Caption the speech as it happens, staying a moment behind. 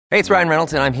Hey, it's Ryan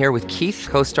Reynolds, and I'm here with Keith,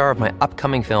 co-star of my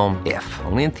upcoming film, If,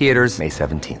 only in theaters May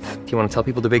 17th. Do you want to tell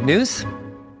people the big news?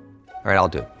 All right, I'll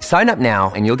do it. Sign up now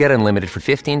and you'll get unlimited for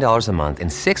 $15 a month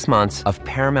and 6 months of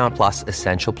Paramount Plus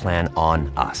Essential Plan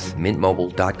on us.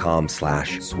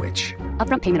 MintMobile.com/switch.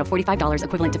 Upfront payment of $45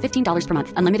 equivalent to $15 per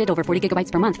month. Unlimited over 40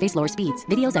 gigabytes per month. Face lower speeds.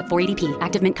 Videos at 480p.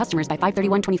 Active Mint customers by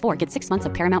 531.24 get 6 months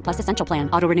of Paramount Plus Essential Plan.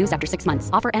 Auto renews after 6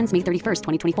 months. Offer ends May 31st,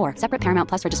 2024. Separate Paramount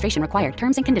Plus registration required.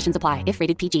 Terms and conditions apply if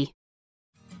rated PG.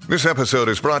 This episode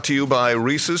is brought to you by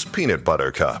Reese's Peanut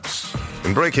Butter Cups.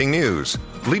 In breaking news,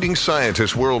 leading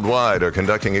scientists worldwide are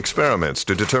conducting experiments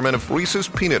to determine if Reese's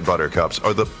Peanut Butter Cups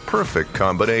are the perfect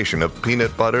combination of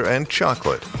peanut butter and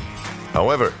chocolate.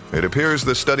 However, it appears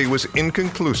the study was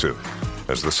inconclusive,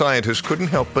 as the scientists couldn't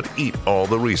help but eat all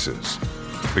the Reese's.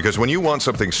 Because when you want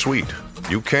something sweet,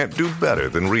 you can't do better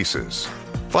than Reese's.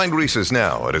 Find Reese's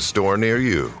now at a store near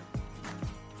you.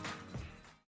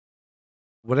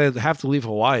 When I have to leave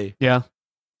Hawaii, Yeah.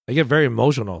 I get very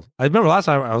emotional. I remember last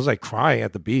time I was like crying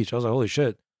at the beach. I was like, holy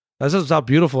shit. That's just how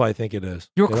beautiful I think it is.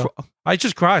 I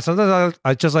just cry. Sometimes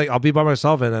I just like, I'll be by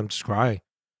myself and I'm just crying.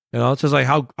 You know, it's just like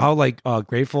how like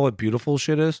grateful and beautiful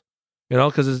shit is. You know,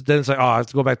 because then it's like, oh, I have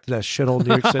to go back to that shit old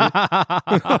New York City.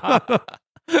 I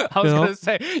was going to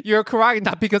say, you're crying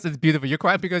not because it's beautiful. You're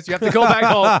crying because you have to go back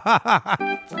home.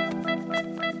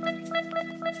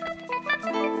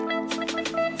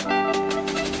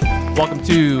 Welcome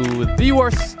to the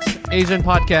worst Asian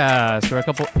podcast, where a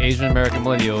couple Asian American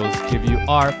millennials give you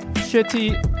our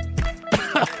shitty,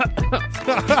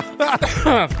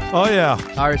 Oh yeah,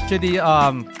 our shitty,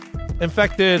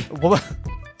 infected.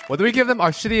 what do we give them?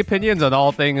 Our shitty opinions on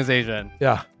all things Asian.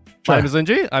 Yeah, My name is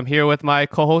Linji. I'm here with my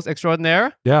co-host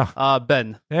extraordinaire, yeah.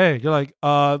 Ben. Hey, you're like,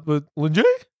 but Linjay?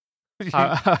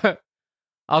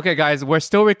 Okay, guys, we're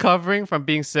still recovering from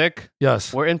being sick.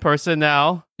 Yes, We're in person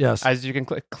now. yes. As you can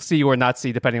see or not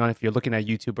see, depending on if you're looking at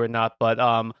YouTube or not. But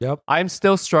Yep. I'm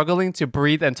still struggling to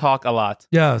breathe and talk a lot.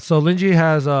 Yeah. So Linji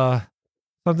has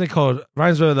something called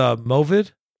rhymes with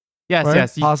Movid. Yes, Right?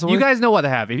 yes. Possibly. You guys know what I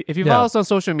have. If you Yeah. follow us on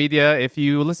social media, if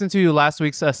you listen to last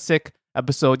week's sick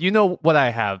episode, you know what I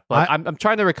have. But I'm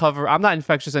trying to recover. I'm not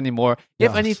infectious anymore. If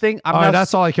Yes. anything, All right,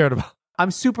 that's all I cared about. I'm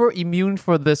super immune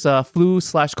for this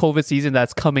flu/COVID season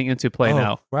that's coming into play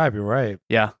now. Right, you're right.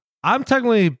 Yeah. I'm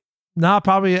technically not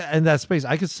probably in that space.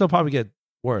 I could still probably get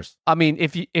worse. I mean,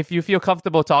 if you feel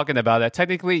comfortable talking about it,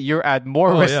 technically you're at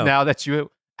more risk yeah. now that you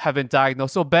haven't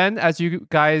diagnosed. So Ben, as you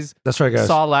guys That's right, guys.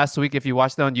 saw last week, if you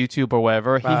watched it on YouTube or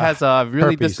whatever, he has a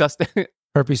really herpes. disgusting.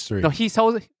 Herpes 3. No, he's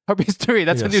herpes 3.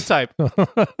 That's a new Yes. type.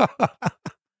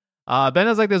 Ben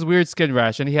has like this weird skin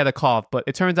rash, and he had a cough. But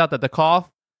it turns out that the cough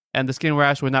and the skin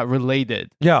rash were not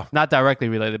related, Yeah. not directly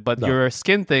related. But No. your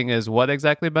skin thing is what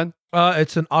exactly, Ben?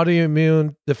 It's an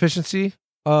autoimmune deficiency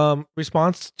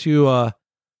response to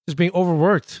just being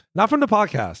overworked. Not from the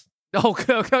podcast. Oh,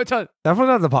 Definitely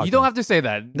not the podcast. you don't have to say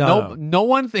that. No. No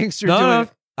one thinks you're doing. No.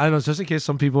 I know, just in case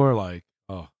some people are like,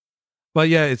 oh. But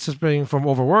yeah, it's just being from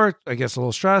overworked, I guess a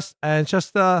little stressed, and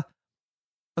just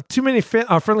too many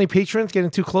friendly patrons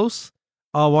getting too close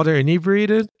while they're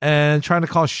inebriated and trying to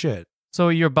cause shit. So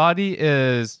your body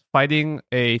is fighting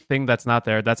a thing that's not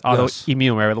there. That's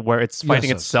autoimmune, where it's fighting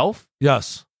Yes. itself,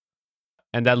 Yes.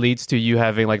 and that leads to you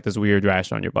having like this weird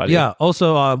rash on your body. Yeah.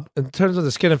 Also, in terms of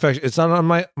the skin infection, it's not on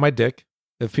my dick.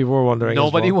 If people were wondering,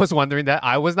 Nobody as well. was wondering that.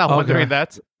 I was not Okay. wondering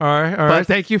that. All right. But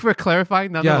thank you for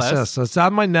clarifying nonetheless. Yes. So it's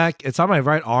on my neck. It's on my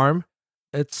right arm.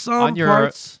 It's some On your-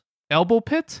 parts. Elbow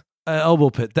pit? Elbow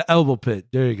pit. The elbow pit.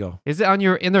 There you go. Is it on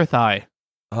your inner thigh?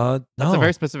 No. That's a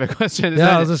very specific question.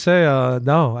 I was gonna say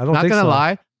no. I don't not think gonna so.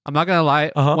 lie. I'm not gonna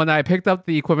lie. Uh-huh. When I picked up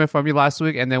the equipment from you last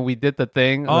week, and then we did the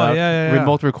thing, Oh, yeah.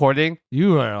 remote recording.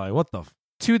 You are like, what the?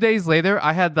 2 days later,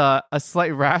 I had a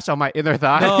slight rash on my inner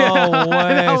thigh. No And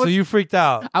way. So you freaked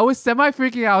out. I was semi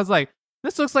freaking out. I was like,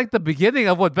 this looks like the beginning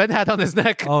of what Ben had on his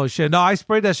neck. Oh shit. No, I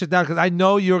sprayed that shit down because I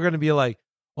know you were gonna be like,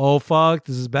 oh fuck,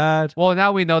 this is bad. Well,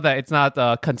 now we know that it's not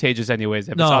contagious anyways.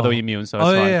 If No. it's autoimmune, so it's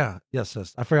Oh fine. yeah. Yes.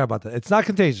 I forgot about that. It's not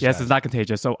contagious. Yes, guys. it's not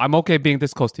contagious. So I'm okay being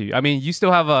this close to you. I mean, you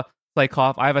still have a slight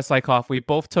cough. I have a slight cough. We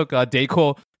both took a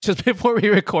Dayquil just before we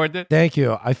recorded. Thank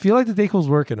you. I feel like the Dayquil's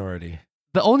working already.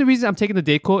 The only reason I'm taking the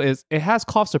Dayquil is it has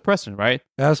cough suppression, right?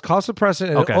 It has cough suppressant,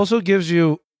 and Okay. it also gives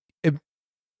you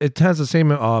it has the same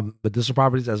medicinal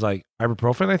properties as like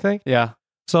ibuprofen, I think. Yeah,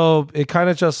 So it kind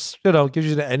of just gives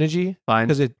you the energy fine.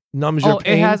 because it numbs your Oh,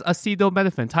 pain. it has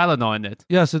acetaminophen, Tylenol in it.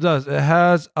 Yes, it does. It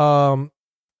has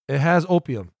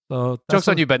opium. So Joke's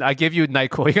on you, Ben. I give you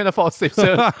NyQuil. You're gonna fall asleep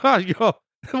soon. Yo,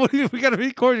 we gotta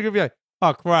record. You're gonna be like,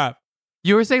 oh crap.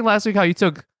 You were saying last week how you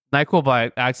took NyQuil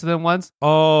by accident once.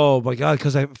 Oh my God,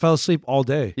 because I fell asleep all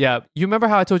day. Yeah. You remember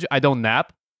how I told you I don't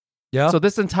nap? Yeah. So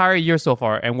this entire year so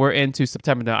far, and we're into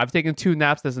September now, I've taken 2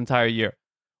 naps this entire year.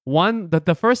 One,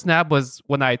 the first nap was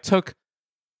when I took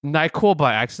NyQuil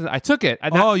by accident. I took it.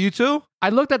 And you too? I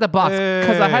looked at the box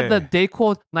because I had the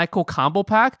Dayquil NyQuil combo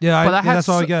pack. Yeah, that's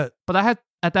all I get. But I had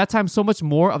at that time so much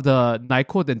more of the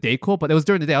NyQuil than Dayquil, but it was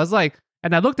during the day. I was like,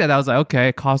 and I looked at it, I was like,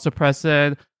 okay, cough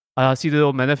suppressant,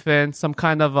 acetaminophen, some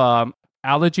kind of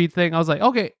allergy thing. I was like,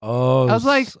 okay. Oh, I was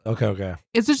like, okay.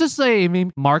 Is this just a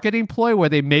marketing ploy where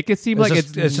they make it seem like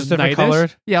it's just different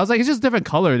colored? Yeah, I was like, it's just different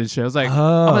colored and shit. I was like,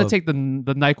 I'm gonna take the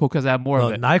NyQuil because I have more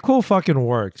of it. NyQuil fucking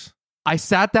works. I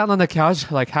sat down on the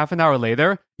couch like half an hour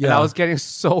later, and I was getting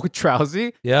so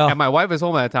drowsy. Yeah, and my wife was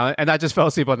home at the time, and I just fell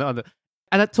asleep on the.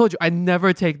 And I told you I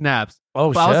never take naps.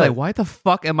 Oh, but shit. I was like, why the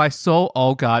fuck am I so?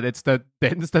 Oh God, it's the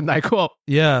NyQuil.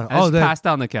 Yeah. I just passed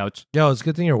down the couch. Yo, it's a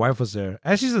good thing your wife was there,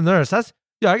 and she's a nurse. I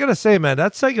gotta say, man,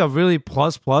 that's like a really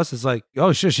plus. It's like,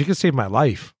 oh shit, she could save my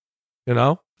life. You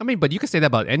know? I mean, but you could say that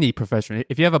about any profession.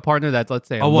 If you have a partner that's, let's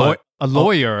say, a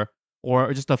lawyer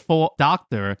or just a full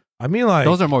doctor. I mean, like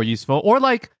those are more useful. Or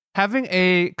like having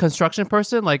a construction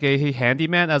person, like a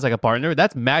handyman as like a partner,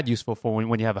 that's mad useful for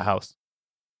when you have a house.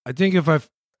 I think I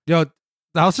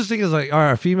was just thinking, like, all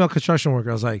right, a female construction worker.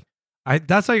 I was like,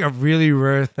 that's like a really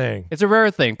rare thing. It's a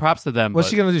rare thing. Props to them. What's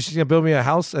she gonna do? She's gonna build me a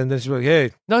house, and then she's like,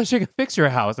 hey. No, she can fix your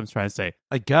house. I'm trying to say.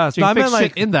 I guess. She can fix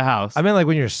shit in the house. I meant like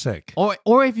when you're sick.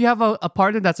 Or if you have a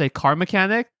partner that's a car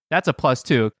mechanic, that's a plus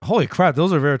too. Holy crap,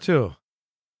 those are rare too.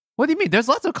 What do you mean? There's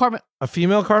lots of car. A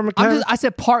female car mechanic? I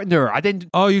said partner. I didn't.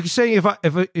 Oh, you're saying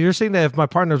if you're saying that if my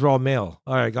partners were all male.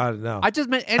 All right, got it now. I just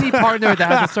meant any partner that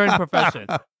has a certain profession.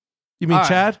 You mean all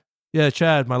Chad? Right. Yeah,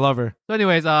 Chad, my lover. So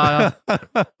anyways,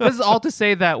 this is all to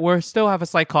say that we still have a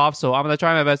slight cough, so I'm going to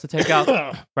try my best to take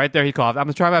out... Right there, he coughed. I'm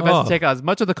going to try my best to take out as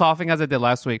much of the coughing as I did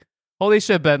last week. Holy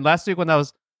shit, Ben. Last week when I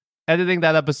was editing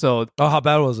that episode... Oh, how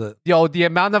bad was it? Yo, the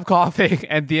amount of coughing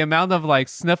and the amount of like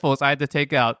sniffles I had to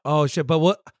take out. Oh, shit.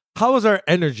 But how was our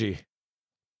energy?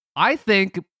 I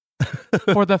think...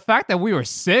 for the fact that we were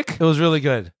sick, it was really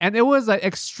good, and it was an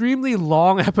extremely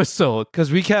long episode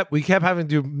because we kept having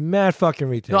to do mad fucking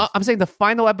retakes. No, I'm saying the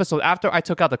final episode after I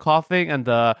took out the coughing and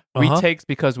the retakes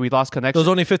because we lost connection. It was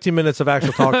only 15 minutes of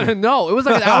actual talking. No, it was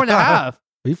like an hour and a half.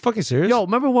 Are you fucking serious? Yo,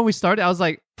 remember when we started? I was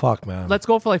like, "Fuck, man, let's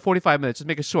go for like 45 minutes, just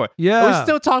make it short." Yeah, and we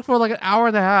still talked for like an hour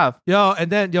and a half. Yo, and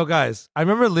then guys, I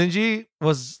remember Linji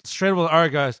was straight up with, all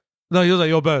right, guys. No, he was like,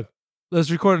 yo, Ben,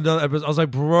 let's record another episode. I was like,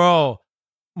 bro.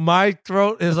 My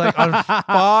throat is like on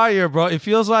fire, bro. It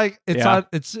feels like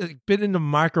it's been in the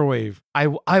microwave. I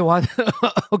want.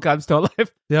 Oh God, I'm still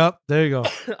alive. Yep, there you go.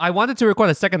 I wanted to record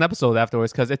a second episode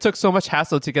afterwards because it took so much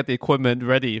hassle to get the equipment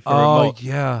ready for remote.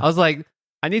 Yeah, I was like,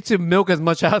 I need to milk as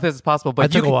much out of this as possible. But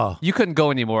it took a while. You couldn't go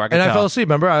anymore. I fell asleep.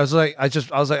 Remember, I was like, I gotta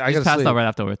sleep. Passed out right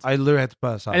afterwards. I literally had to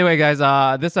pass out. Anyway, guys,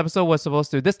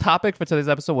 this topic for today's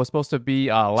episode was supposed to be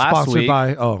last week.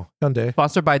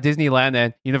 Sponsored by Disneyland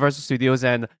and Universal Studios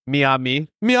and Miami.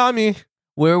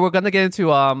 Where we're gonna get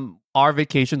into our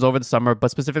vacations over the summer,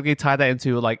 but specifically tie that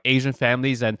into like Asian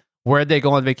families and where they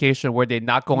go on vacation, where they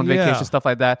not go on vacation, stuff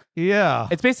like that. Yeah.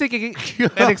 It's basically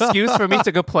an excuse for me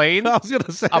to complain about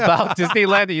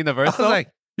Disneyland and Universal. I was like,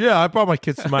 yeah, I brought my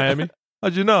kids to Miami.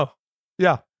 How'd you know?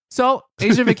 Yeah. So,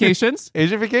 Asian vacations.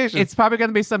 Asian vacations. It's probably going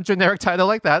to be some generic title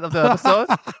like that of the episode.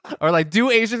 Or like, do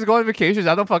Asians go on vacations?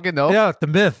 I don't fucking know. Yeah, the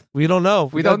myth. We don't know.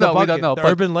 We don't know. The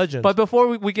urban legend. But before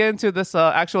we get into this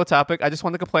actual topic, I just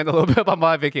want to complain a little bit about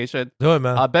my vacation. Do it,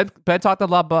 man. Ben talked a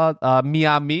lot about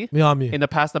Miami in the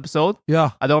past episode.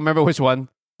 Yeah. I don't remember which one.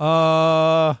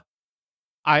 I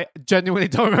genuinely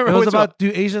don't remember which one. It was about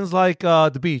do Asians like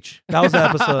the beach. That was the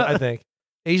episode, I think.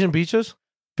 Asian beaches?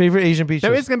 Favorite Asian beaches?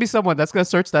 There is going to be someone that's going to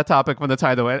search that topic from the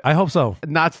title. I hope so.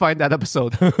 Not find that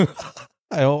episode.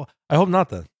 I hope not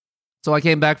then. So I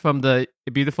came back from the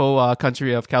beautiful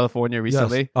country of California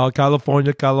recently. Yes. Oh,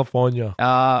 California.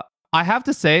 I have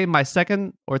to say, my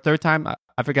second or third time,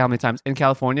 I forget how many times, in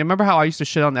California. Remember how I used to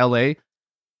shit on LA?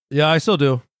 Yeah, I still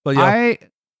do. But yeah,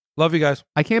 love you guys.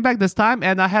 I came back this time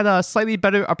and I had a slightly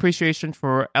better appreciation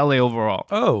for LA overall.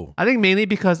 Oh. I think mainly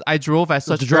because I drove at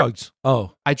such drugs.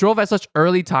 I drove at such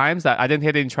early times that I didn't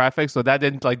hit any traffic, so that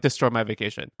didn't like destroy my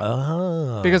vacation.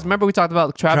 Oh. Because remember we talked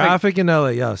about traffic. Traffic in LA,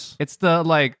 yes. It's the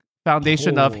like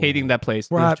foundation of hating that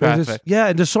place. Right. Traffic. Yeah,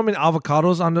 and there's so many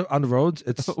avocados on the roads.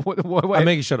 It's I'm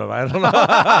making shit up. I don't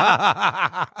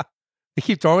know. They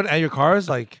keep throwing it at your cars,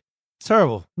 like it's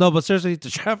terrible. No, but seriously, the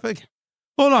traffic.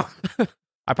 Hold on.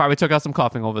 I probably took out some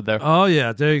coughing over there. Oh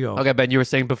yeah, there you go. Okay, Ben, you were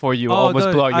saying before you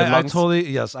almost blew out your lungs.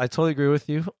 I totally agree with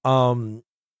you.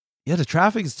 Yeah, the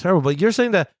traffic is terrible. But you're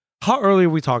saying that How early are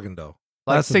we talking though?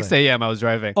 Like 6 a.m. I was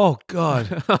driving. Oh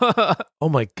God. Oh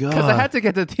my God. Because I had to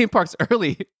get to the theme parks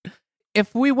early.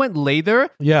 If we went later,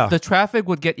 the traffic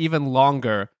would get even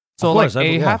longer. So like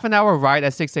half an hour ride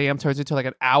at 6 a.m. turns into like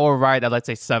an hour ride at let's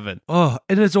say 7. Oh,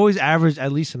 and it's always average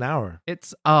at least an hour.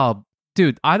 It's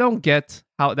dude, I don't get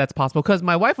how that's possible because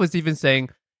my wife was even saying,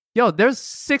 yo, there's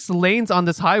 6 lanes on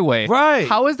this highway. Right.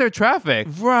 How is there traffic?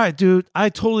 Right, dude. I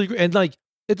totally agree. And like,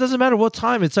 it doesn't matter what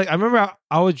time. It's like, I remember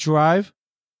I would drive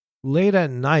late at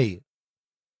night.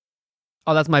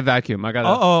 Oh, that's my vacuum. I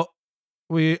got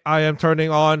I am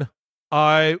turning on.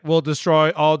 I will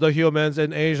destroy all the humans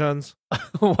and Asians.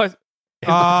 What?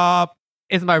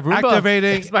 Is my Roomba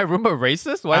activating? Is my Roomba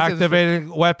racist? Why activating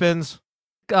weapons.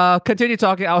 Continue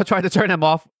talking. I'll try to turn him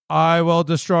off. I will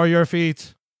destroy your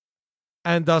feet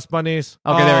and dust bunnies.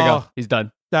 Okay, there we go. He's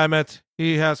done. Damn it.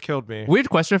 He has killed me. Weird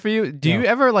question for you. Do you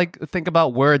ever like think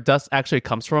about where dust actually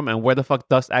comes from and where the fuck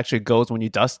dust actually goes when you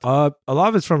dust? A lot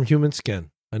of it's from human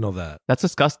skin. I know that. That's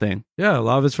disgusting. Yeah, a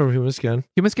lot of it's from human skin.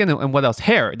 Human skin and what else?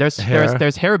 Hair. There's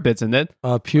hair bits in it.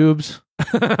 Pubes.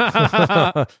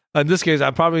 In this case,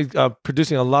 I'm probably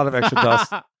producing a lot of extra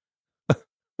dust.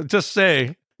 Just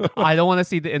say. I don't want to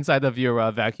see the inside of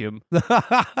your vacuum.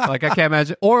 Like I can't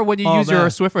imagine. Or when you use your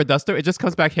Swiffer duster, it just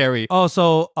comes back hairy. Oh,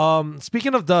 so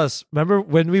speaking of dust, remember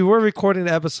when we were recording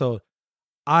the episode,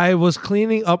 I was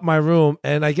cleaning up my room,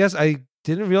 and I guess I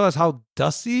didn't realize how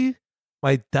dusty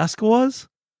my desk was.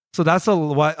 So that's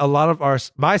why a lot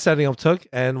of my setting up took,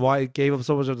 and why it gave up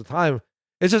so much of the time.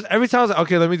 It's just every time I was like,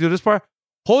 okay, let me do this part.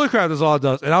 Holy crap, there's a lot of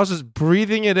dust, and I was just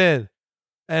breathing it in.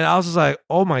 And I was just like,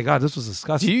 oh my God, this was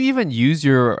disgusting. Do you even use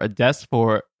your desk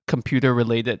for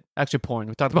computer-related, actually porn?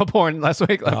 We talked about porn last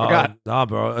week. I forgot. Nah,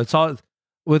 bro. It's all,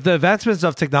 with the advancements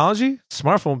of technology,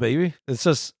 smartphone, baby.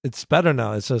 It's better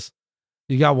now. It's just,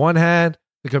 you got one hand,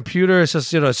 the computer, it's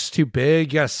just, it's too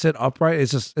big. You got to sit upright.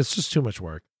 It's just too much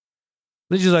work.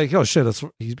 Then she's like, oh shit,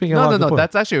 he's being No,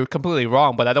 that's actually completely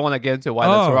wrong, but I don't want to get into why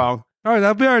that's wrong. All right,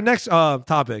 that'll be our next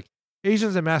topic.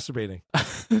 Asians and masturbating.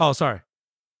 Oh, sorry.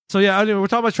 So yeah, anyway, we're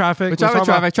talking about traffic. We're talking about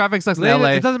traffic. Traffic sucks in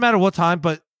LA. It doesn't matter what time,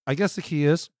 but I guess the key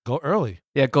is go early.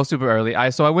 Yeah, go super early.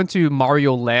 So I went to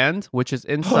Mario Land, which is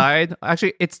inside.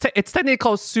 Actually, it's technically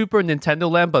called Super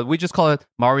Nintendo Land, but we just call it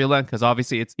Mario Land because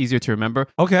obviously it's easier to remember.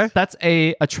 Okay. That's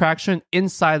a attraction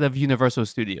inside of Universal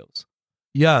Studios.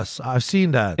 Yes, I've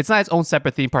seen that. It's not its own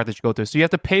separate theme park that you go to. So you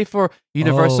have to pay for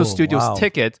Universal Studios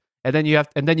ticket, and then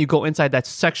you go inside that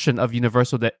section of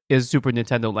Universal that is Super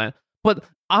Nintendo Land. But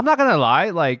I'm not gonna lie,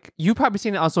 like you've probably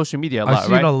seen it on social media a lot, right? I've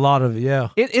seen a lot of it, yeah.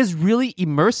 It is really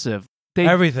immersive.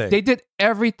 Everything. They did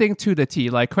everything to the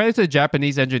T. Like credit to the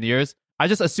Japanese engineers. I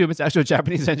just assume it's actual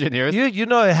Japanese engineers. You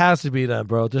know it has to be that,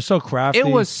 bro. They're so crafty.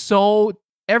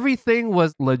 Everything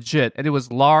was legit, and it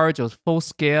was large. It was full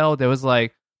scale. There was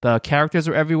like the characters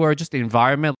were everywhere. Just the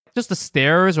environment, just the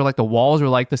stairs or like the walls were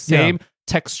like the same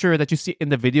texture that you see in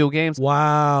the video games.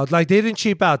 Wow. Like they didn't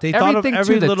cheap out. They thought of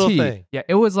every little thing. Yeah,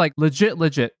 it was like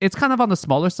legit. It's kind of on the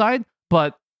smaller side,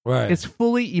 but it's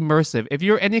fully immersive. If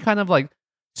you're any kind of like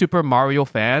Super Mario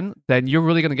fan, then you're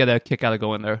really going to get a kick out of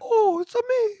going there. Oh, it's a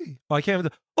me. Oh, I can't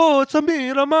even. Oh, it's a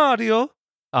me, Mario.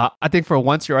 I think for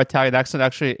once your Italian accent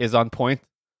actually is on point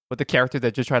with the character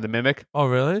that you're trying to mimic. Oh,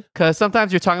 really? Because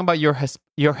sometimes you're talking about your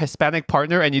Hispanic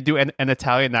partner and you do an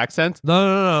Italian accent.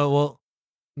 No. Well,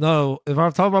 no, if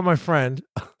I'm talking about my friend,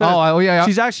 yeah,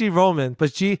 she's actually Roman,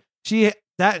 but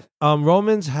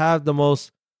Romans have the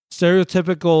most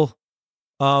stereotypical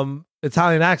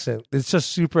Italian accent. It's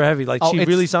just super heavy. Like she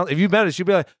really sounds. If you met her, she'd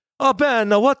be like, "Oh Ben,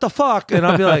 no, what the fuck?" And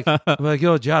I'll be like,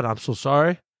 "Yo, Jad, I'm so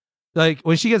sorry." Like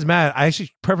when she gets mad, I actually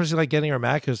purposely like getting her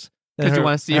mad because you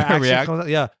want to see her react.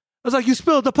 Yeah, I was like, "You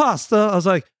spilled the pasta." I was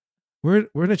like, "We're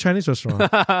in a Chinese restaurant."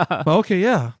 But okay,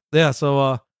 yeah.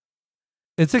 So.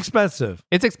 It's expensive.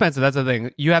 It's expensive. That's the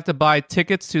thing. You have to buy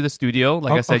tickets to the studio,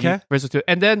 like I said, Universal Studios.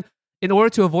 And then in order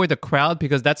to avoid the crowd,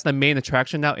 because that's the main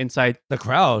attraction now inside. The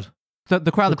crowd? The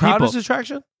crowd, the crowd people. Is the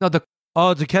attraction? No,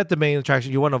 to get the main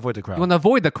attraction, you want to avoid the crowd. You want to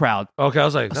avoid the crowd. Okay, I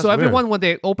was like, that's so weird. Everyone, when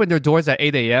they open their doors at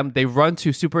 8 a.m., they run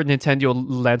to Super Nintendo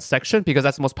Land section because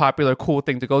that's the most popular, cool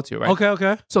thing to go to, right?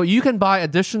 Okay. So you can buy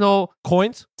additional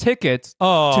coins, tickets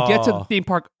to get to the theme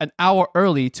park an hour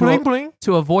early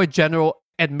to avoid general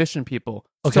admission people.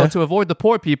 Okay. So to avoid the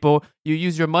poor people, you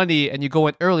use your money and you go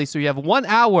in early. So you have 1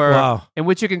 hour in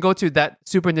which you can go to that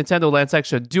Super Nintendo Land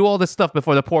section, do all this stuff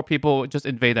before the poor people just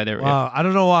invade that area. Wow, I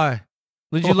don't know why.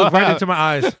 You look right into my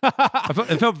eyes.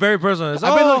 It felt very personal.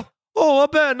 I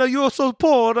bet no, you're so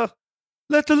poor.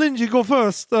 Let the Linji go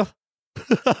first.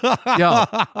 Yo,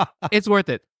 it's worth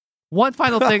it. One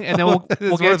final thing, and then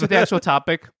we'll get into the actual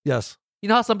topic. Yes. You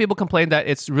know how some people complain that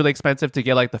it's really expensive to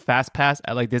get like the fast pass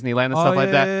at like Disneyland and stuff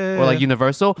like that, or like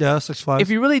Universal? Yeah, 6 Flags. If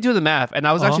you really do the math, and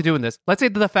I was actually doing this, let's say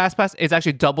that the fast pass is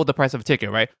actually double the price of a ticket,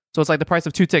 right? So it's like the price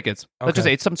of 2 tickets. Let's just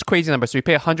say it's some crazy number. So you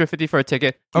pay $150 for a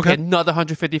ticket, you get another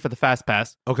 $150 for the fast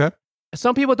pass. Okay.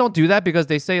 Some people don't do that because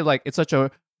they say like it's such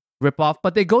a ripoff,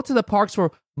 but they go to the parks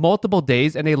for multiple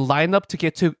days and they line up to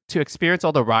get to experience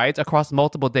all the rides across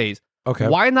multiple days. Okay.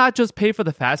 Why not just pay for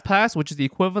the fast pass, which is the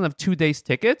equivalent of 2 days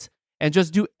tickets, and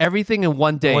just do everything in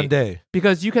one day? 1 day.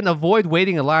 Because you can avoid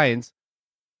waiting in lines,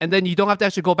 and then you don't have to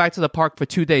actually go back to the park for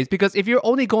 2 days. Because if you're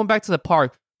only going back to the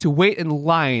park to wait in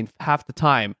line half the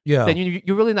time, then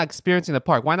you're really not experiencing the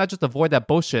park. Why not just avoid that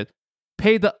bullshit?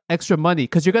 Pay the extra money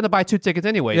because you're going to buy 2 tickets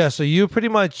anyway. Yeah, so you pretty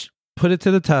much put it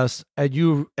to the test, and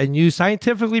you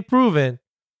scientifically proven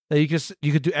that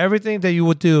you could do everything that you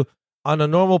would do on a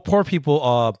normal poor people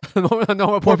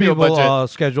poor people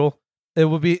schedule. It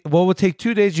would be what would take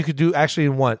 2 days you could do actually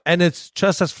in one, and it's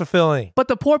just as fulfilling. But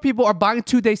the poor people are buying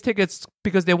 2 days tickets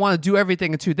because they want to do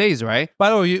everything in 2 days, right? By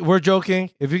the way, we're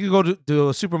joking. If you could go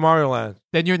to Super Mario Land,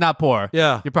 then you're not poor.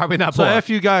 Yeah, you're probably not poor. So F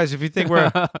you guys if you think we're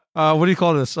what do you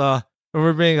call this?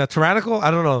 We're being tyrannical.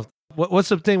 I don't know. What's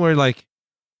the thing where like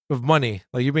with money,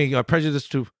 like you're being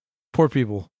prejudiced to poor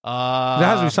people? There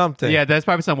has to be something. Yeah, there's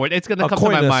probably some word. It's gonna come to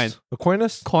my mind. A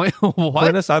coinus? What?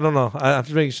 Coinus? I don't know. I'm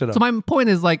just making shit up. So my point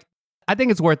is like, I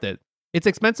think it's worth it. It's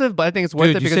expensive, but I think it's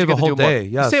worth it because save you a whole day.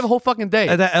 You save a whole fucking day.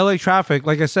 And that LA traffic,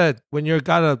 like I said, when you're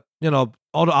gotta,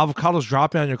 all the avocados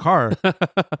dropping on your car,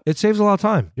 it saves a lot of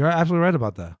time. You're absolutely right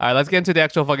about that. All right, let's get into the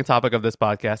actual fucking topic of this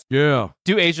podcast. Yeah.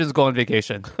 Do Asians go on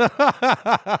vacation?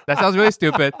 That sounds really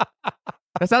stupid.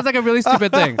 That sounds like a really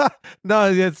stupid thing.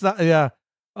 No, it's not. Yeah.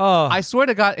 Oh, I swear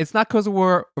to God, it's not because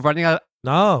we're running out.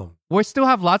 No. We still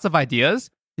have lots of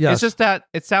ideas. Yes. It's just that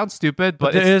it sounds stupid,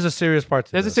 but there is a serious part to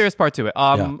it. There's a serious part to it.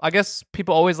 I guess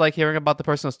people always like hearing about the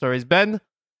personal stories. Ben,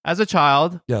 as a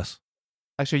child. Yes.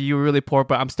 Actually, you were really poor,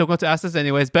 but I'm still going to ask this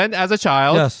anyways. Ben, as a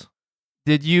child. Yes.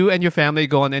 Did you and your family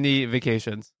go on any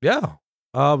vacations? Yeah.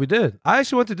 We did. I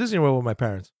actually went to Disney World with my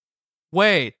parents.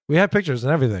 Wait. We had pictures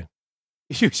and everything.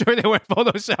 You sure they weren't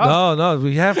Photoshopped? No.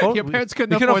 We had photos. Your parents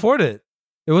couldn't afford it.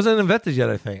 It wasn't invented yet,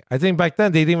 I think. I think back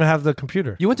then they didn't even have the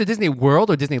computer. You went to Disney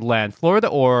World or Disneyland? Florida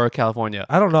or California?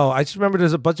 I don't know. I just remember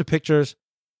there's a bunch of pictures.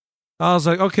 I was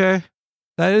like, okay,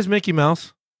 that is Mickey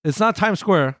Mouse. It's not Times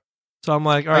Square. So I'm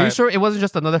like, all right. Are you sure it wasn't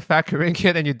just another fat Korean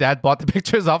kid and your dad bought the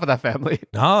pictures off of that family?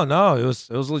 No. It was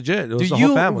legit. It was the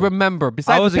whole family. Do you remember,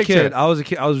 besides I was the picture, I was a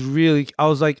kid. I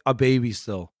was like a baby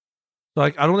still. So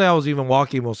like, I don't think I was even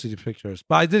walking most of the pictures.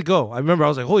 But I did go. I remember I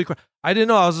was like, holy crap. I didn't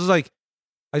know. I was just like,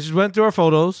 I just went through our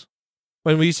photos.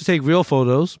 When we used to take real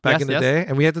photos back in the day,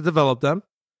 and we had to develop them.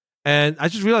 And I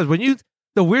just realized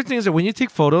the weird thing is that when you take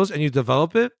photos and you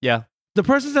develop it, the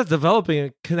person that's developing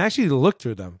it can actually look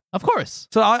through them. Of course.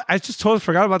 So I just totally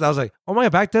forgot about that. I was like, oh my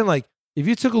God, back then, like if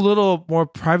you took a little more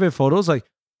private photos, like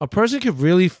a person could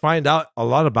really find out a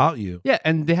lot about you. Yeah,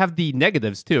 and they have the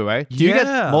negatives too, right? Do you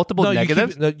get multiple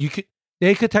negatives?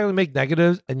 They could technically make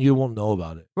negatives and you won't know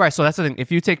about it. Right, so that's the thing.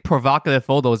 If you take provocative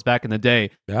photos back in the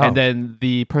day, and then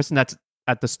the person that's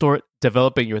at the store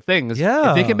developing your things,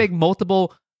 if they can make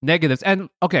multiple negatives, and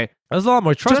okay, there's a lot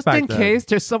more trust just back in then. Case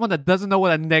there's someone that doesn't know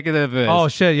what a negative is. Oh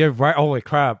shit, you're right. Holy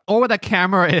crap. Or what a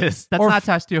camera is that's not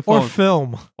attached to your phone.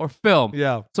 Or film.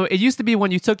 Yeah. So it used to be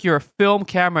when you took your film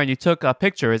camera and you took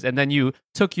pictures, and then you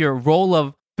took your roll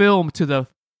of film to the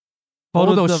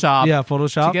Photoshop.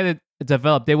 Photoshop. To get it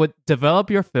developed. They would develop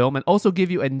your film and also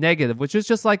give you a negative, which is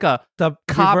just like the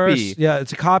copy. Reverse,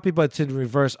 it's a copy, but it's in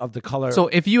reverse of the color. So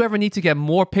if you ever need to get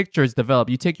more pictures developed,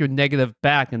 you take your negative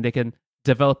back and they can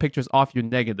develop pictures off your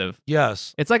negative.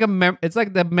 Yes. It's like it's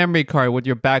like the memory card with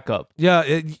your backup. Yeah.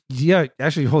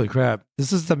 Actually, holy crap.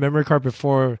 This is the memory card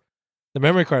before the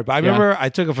memory card. But I remember I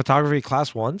took a photography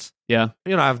class once. Yeah.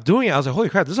 I'm doing it. I was like, holy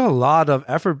crap, there's a lot of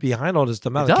effort behind all this. The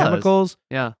amount of chemicals,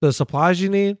 the supplies you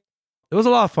need. It was a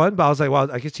lot of fun, but I was like, wow,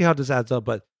 I can see how this adds up.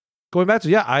 But going back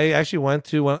to, I actually went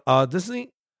to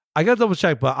Disney. I got to double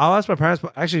check, but I'll ask my parents,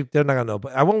 but actually they're not going to know.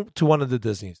 But I went to one of the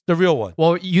Disneys, the real one.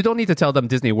 Well, you don't need to tell them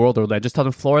Disney World or Land. Just tell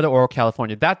them Florida or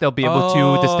California. That they'll be able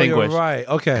to distinguish. You're right.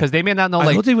 Okay. Because they may not know.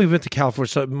 I don't think we went to California,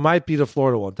 so it might be the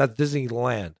Florida one. That's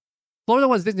Disneyland. Florida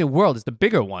one's Disney World. It's the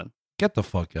bigger one. Get the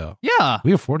fuck out. Yeah.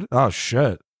 We afford it? Oh,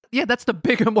 shit. Yeah, that's the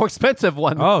bigger, more expensive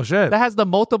one. Oh, shit. That has the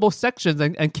multiple sections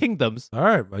and kingdoms. All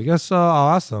right. I guess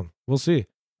I'll ask them. We'll see.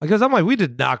 Because I'm like, we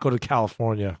did not go to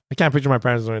California. I can't picture my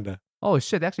parents doing that. Oh,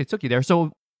 shit. They actually took you there.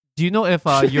 So do you know if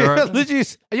you're...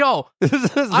 Yo,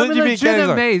 I'm legit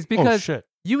amazed because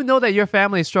you know that your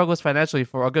family struggles financially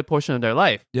for a good portion of their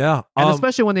life. Yeah. And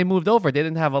especially when they moved over, they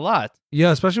didn't have a lot.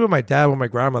 Yeah, especially with my dad, with my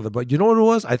grandmother. But you know what it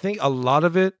was? I think a lot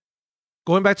of it,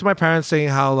 going back to my parents saying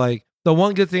how like, the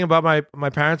one good thing about my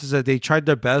parents is that they tried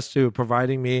their best to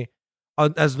providing me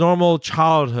as normal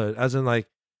childhood, as in like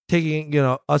taking,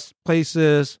 us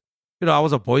places. I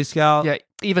was a Boy Scout. Yeah,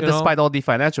 even despite all the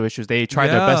financial issues, they tried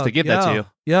their best to give that to you.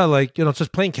 Yeah, like,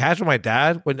 just playing catch with my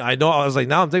dad. When I was like,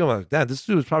 now I'm thinking like, Dad, this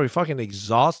dude was probably fucking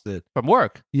exhausted. From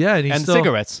work. Yeah, and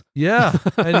cigarettes. Yeah,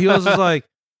 and he was just like,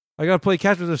 I got to play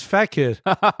catch with this fat kid.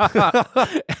 And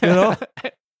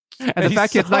the fat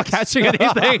kid's not catching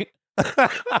anything.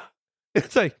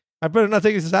 It's like, I better not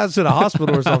take his ass to the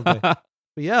hospital or something. But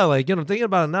yeah, like, I'm thinking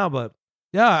about it now, but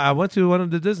yeah, I went to one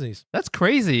of the Disneys. That's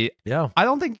crazy. Yeah. I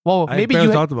don't think, maybe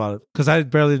you talked about it because I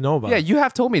barely know about it. Yeah, you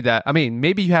have told me that. I mean,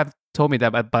 maybe you have told me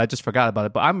that, but I just forgot about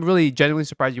it. But I'm really genuinely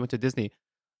surprised you went to Disney.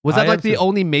 Was that like the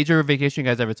only major vacation you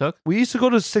guys ever took? We used to go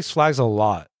to Six Flags a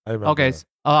lot. I remember. Okay.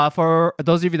 For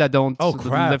those of you that don't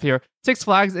live here, Six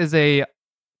Flags is a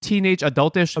teenage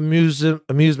adultish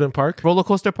amusement park, roller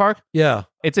coaster park. Yeah,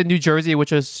 it's in New Jersey,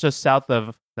 which is just south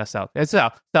of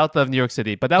of New York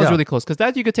City. But that was really close because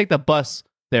that you could take the bus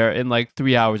there in like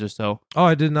 3 hours or so. Oh,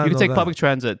 I did not. You could know take that. public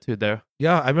transit to there.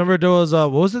 Yeah, I remember there was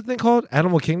what was the thing called?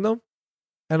 Animal Kingdom.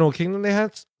 They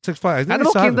had Six Flags.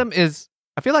 Animal Kingdom is.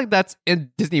 I feel like that's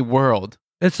in Disney World.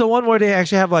 It's the one where they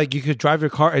actually have like you could drive your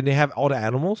car and they have all the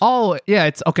animals. Oh yeah,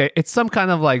 it's okay. It's some kind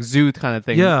of like zoo kind of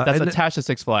thing. Yeah, that's attached to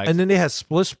Six Flags. And then they had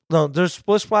there's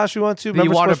Split Splash we went to. The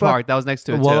water park that was next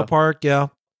to it. Water park, yeah.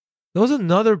 There was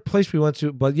another place we went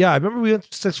to, but yeah, I remember we went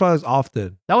to Six Flags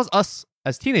often. That was us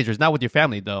as teenagers, not with your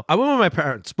family though. I went with my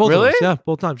parents. Both really? of us, yeah,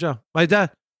 both times. Yeah, my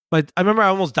dad. I remember I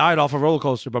almost died off a roller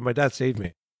coaster, but my dad saved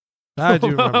me. That I do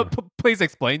remember. Please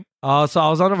explain. So I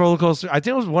was on a roller coaster. I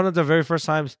think it was one of the very first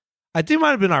times. I think it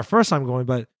might have been our first time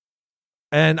going,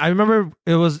 and I remember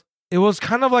it was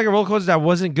kind of like a roller coaster that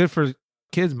wasn't good for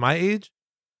kids my age.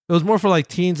 It was more for like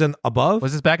teens and above.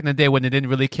 Was this back in the day when they didn't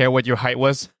really care what your height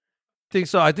was? I think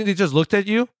so. I think they just looked at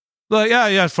you like, yeah,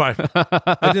 it's fine.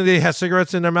 I think they had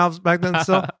cigarettes in their mouths back then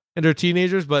still, and they're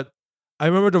teenagers. But I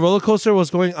remember the roller coaster was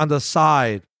going on the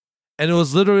side, and it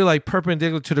was literally like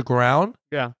perpendicular to the ground.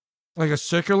 Yeah, like a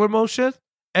circular motion.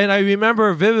 And I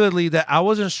remember vividly that I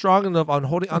wasn't strong enough on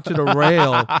holding onto the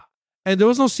rail, and there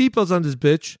was no seatbelts on this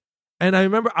bitch. And I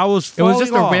remember I was falling It was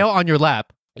just off. a rail on your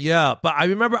lap. Yeah, but I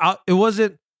remember it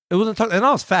wasn't tucked, and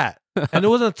I was fat, and it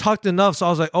wasn't tucked enough. So I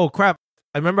was like, oh crap!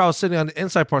 I remember I was sitting on the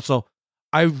inside part, so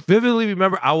I vividly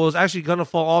remember I was actually gonna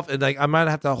fall off, and like I might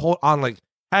have to hold on, like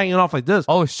hanging off like this.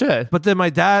 Oh shit! But then my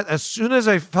dad, as soon as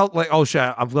I felt like, oh shit,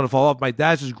 I'm gonna fall off, my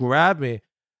dad just grabbed me.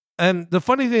 And the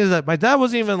funny thing is that my dad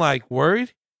wasn't even like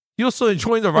worried. He was still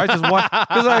enjoying the ride, just he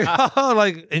was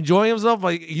like enjoying himself.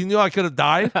 Like he knew I could have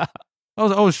died. I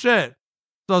was like, oh shit.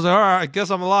 So I was like, all right, I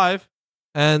guess I'm alive.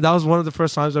 And that was one of the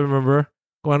first times I remember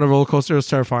going on a roller coaster. It was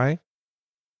terrifying.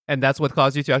 And that's what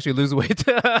caused you to actually lose weight.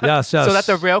 Yes. So that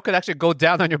the rail could actually go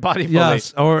down on your body fully.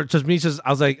 Yes, or just me. I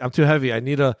was like, I'm too heavy. I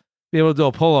need to be able to do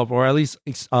a pull up, or at least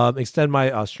extend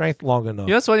my strength long enough.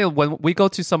 You know, it's funny when we go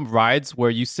to some rides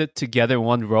where you sit together in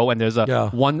one row, and there's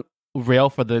one rail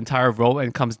for the entire row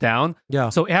and comes down. Yeah.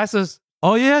 So it has to.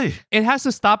 Oh yeah. It has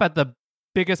to stop at the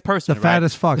biggest person, the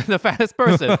fattest fuck, the fattest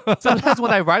person. Sometimes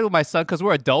when I ride with my son, because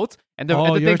we're adults, and the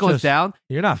thing goes down,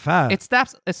 you're not fat. It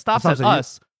stops at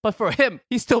us. But for him,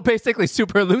 he's still basically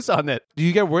super loose on it. Do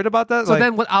you get worried about that? So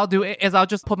then what I'll do is I'll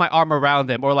just put my arm around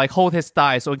him or like hold his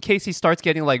thigh. So in case he starts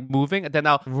getting like moving, then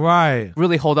I'll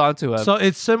really hold on to him. So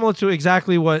it's similar to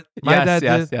exactly what my dad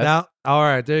did. Yes. Now, all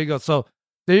right, there you go. So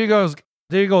there you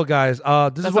go, guys.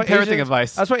 This is what parenting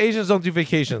advice. That's why Asians don't do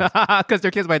vacations. Because their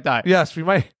kids might die. Yes, we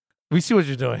might. We see what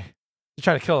you're doing. You're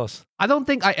trying to kill us. I don't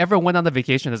think I ever went on a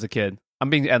vacation as a kid. I'm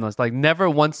being endless. Like never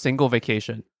one single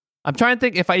vacation. I'm trying to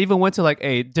think if I even went to like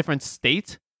a different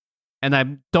state, and I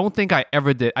don't think I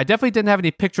ever did. I definitely didn't have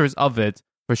any pictures of it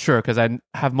for sure because I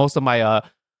have most of my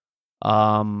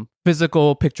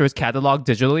physical pictures cataloged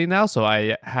digitally now, so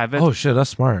I haven't. Oh shit,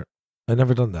 that's smart. I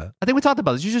never done that. I think we talked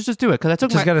about this. You should just do it because I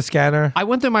took got a scanner. I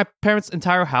went through my parents'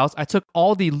 entire house. I took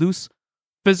all the loose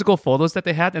physical photos that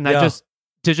they had, and I just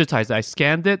digitized it. I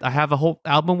scanned it. I have a whole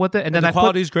album with it, and then the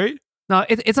quality's great. No,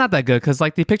 it's not that good because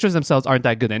like the pictures themselves aren't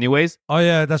that good anyways. Oh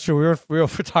yeah, that's true. We're real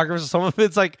photographers. Some of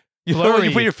it's like you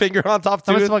put your finger on top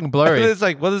to it. It's fucking blurry. It's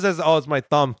like, what is this? Oh, it's my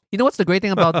thumb. You know what's the great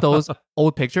thing about those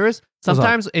old pictures?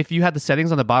 Sometimes if you had the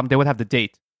settings on the bottom, they would have the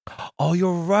date. Oh,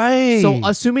 you're right. So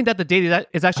assuming that the date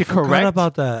is actually correct,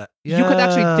 about that. Yeah. You could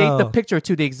actually date the picture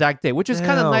to the exact date, which is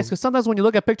kind of nice because sometimes when you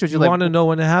look at pictures, you want to know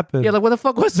when it happened. Yeah, like what the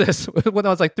fuck was this? When I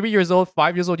was like 3 years old,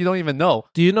 5 years old, you don't even know.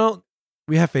 Do you know?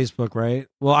 we have Facebook, right?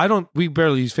 Well, I don't. We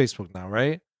barely use Facebook now,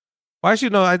 right? Well, actually,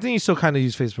 no. I think you still kind of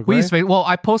use Facebook. We right? use Facebook. Well,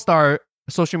 I post our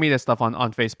social media stuff on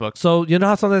Facebook. So you know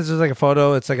how sometimes there's like a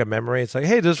photo, it's like a memory. It's like,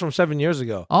 hey, this is from 7 years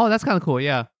ago. Oh, that's kind of cool.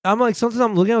 Yeah. I'm like, sometimes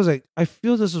I'm looking, I was like, I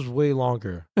feel this is way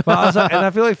longer. But I was like, and I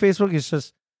feel like Facebook is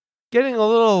just getting a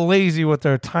little lazy with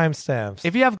their timestamps.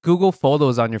 If you have Google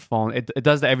Photos on your phone, it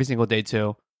does that every single day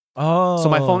too. Oh. So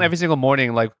my phone every single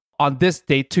morning, like on this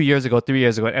date 2 years ago, 3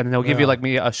 years ago, and then they'll give you like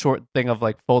me a short thing of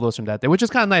like photos from that day, which is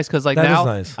kind of nice because like That now is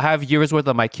nice. I have years worth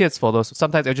of my kids' photos.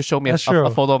 Sometimes they just show me a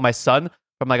photo of my son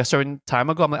from like a certain time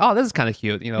ago. I'm like, oh, this is kind of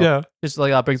cute, you know? Yeah. Just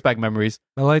like brings back memories.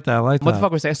 I like that. What the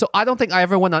fuck we're saying? So I don't think I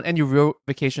ever went on any real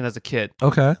vacation as a kid.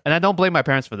 Okay. And I don't blame my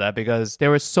parents for that because they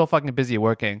were so fucking busy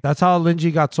working. That's how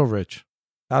Linji got so rich.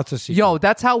 That's a secret. Yo,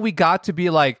 that's how we got to be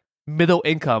like middle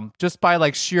income just by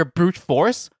like sheer brute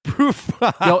force.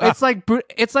 Yo, it's like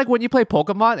when you play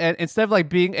Pokemon and instead of like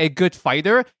being a good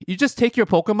fighter, you just take your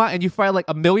Pokemon and you fight like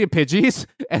a million Pidgeys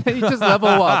and then you just level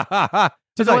up.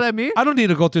 You know what I mean? I don't need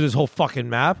to go through this whole fucking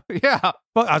map. Yeah.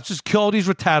 But I'll just kill all these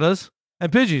Rattatas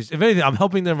and Pidgeys. If anything, I'm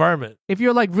helping the environment. If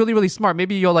you're like really, really smart,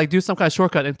 maybe you'll like do some kind of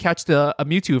shortcut and catch a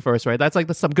Mewtwo first, right? That's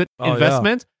like some good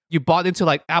investment. Yeah. You bought into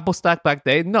like Apple Stack back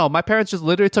then. No, my parents just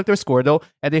literally took their Squirtle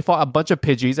and they fought a bunch of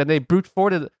Pidgeys and they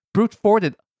brutally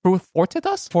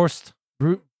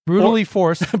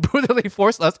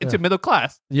forced us into middle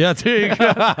class. Yeah, there you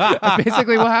go. That's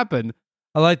basically what happened.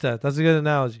 I like that. That's a good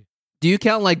analogy. Do you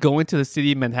count like going to the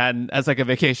city of Manhattan as like a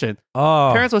vacation? Oh.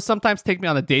 Parents would sometimes take me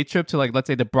on a day trip to like, let's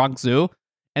say the Bronx Zoo.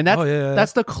 And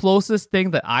that's the closest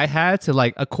thing that I had to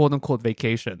like a quote unquote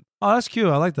vacation. Oh, that's cute.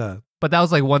 I like that. But that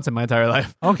was like once in my entire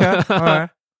life. Okay. All right.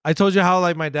 I told you how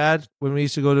like my dad, when we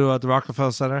used to go to the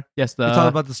Rockefeller Center. Yes, we talked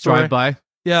about the story. Drive-by.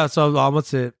 Yeah, so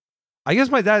what's it? I guess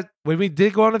my dad, when we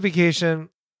did go on a vacation,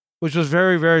 which was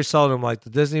very, very seldom, like the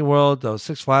Disney World, the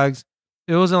Six Flags,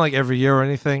 it wasn't like every year or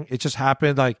anything. It just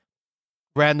happened like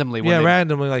randomly.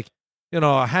 Randomly, like, you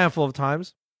know, a handful of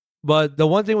times. But the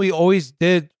one thing we always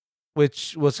did,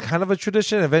 which was kind of a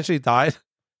tradition, eventually died,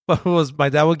 but was my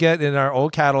dad would get in our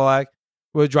old Cadillac,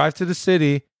 we would drive to the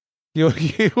city, he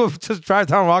would just drive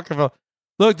down Rockefeller.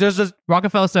 Look, there's this...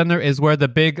 Rockefeller Center is where the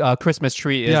big Christmas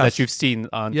tree is that you've seen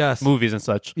on movies and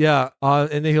such. Yeah, and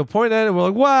then he'll point at it and we're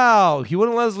like, wow, he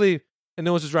wouldn't let us leave. And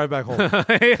then we'll just drive back home.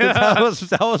 that was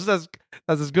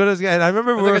as good as... And I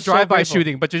remember we were like a drive-by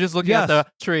shooting, but you're just looking at the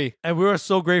tree. And we were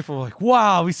so grateful. Like,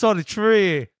 wow, we saw the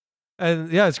tree.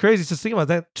 And yeah, it's crazy just thinking about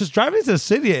that. Just driving to the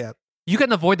city. You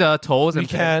can avoid the tolls. You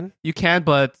can,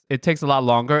 but it takes a lot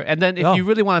longer. And then if you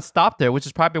really want to stop there, which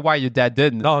is probably why your dad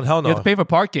didn't. No, hell no. You have to pay for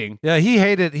parking. Yeah, he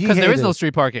hated because there is no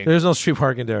street parking. There's no street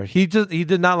parking there. He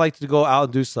did not like to go out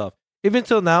and do stuff. Even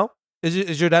till now,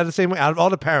 is your dad the same way? Out of all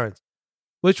the parents,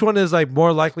 which one is like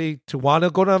more likely to want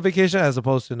to go on vacation as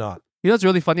opposed to not? You know what's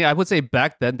really funny? I would say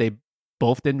back then they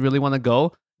both didn't really want to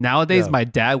go. Nowadays, my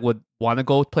dad would want to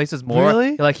go places more.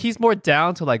 Really? Like he's more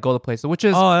down to like go to places, which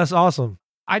is that's awesome.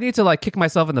 I need to like kick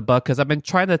myself in the butt because I've been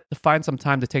trying to find some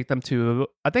time to take them to.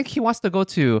 I think he wants to go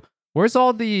to where's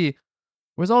all the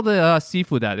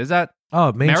seafood at? Is that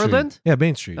Maryland? Street. Yeah,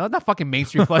 Main Street. No, not fucking Main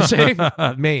Street, Flushing.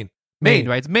 Maine,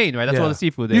 right? It's Maine, right? That's where the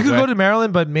seafood is. You could right? go to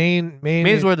Maryland, but Maine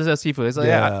is where the seafood is.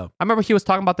 I remember he was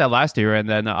talking about that last year, and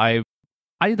then I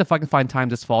need to fucking find time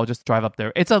this fall just to drive up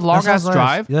there. It's a long ass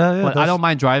drive, but I don't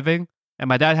mind driving. And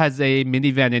my dad has a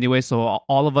minivan anyway, so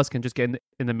all of us can just get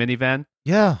in the minivan.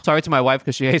 Yeah. Sorry to my wife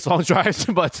because she hates long drives,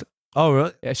 but oh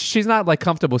really? Yeah, she's not like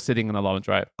comfortable sitting in a long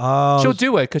drive. She'll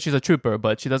do it because she's a trooper,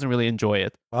 but she doesn't really enjoy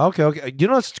it. Okay. You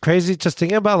know what's crazy? Just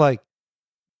thinking about like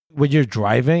when you're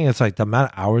driving, it's like the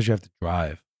amount of hours you have to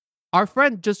drive. Our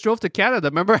friend just drove to Canada.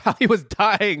 Remember how he was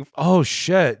dying? Oh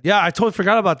shit! Yeah, I totally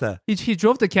forgot about that. He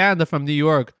drove to Canada from New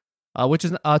York, which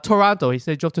is Toronto. He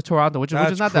said he drove to Toronto, which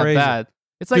is not crazy. that bad.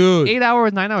 It's like 8-hour,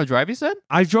 9-hour drive, you said?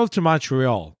 I drove to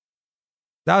Montreal.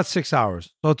 That was 6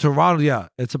 hours. So Toronto,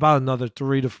 it's about another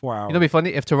 3 to 4 hours. You know, it'd be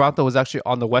funny if Toronto was actually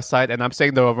on the west side, and I'm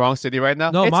saying the wrong city right now.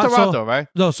 No, it's Toronto, right?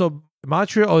 No, so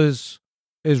Montreal is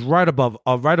right above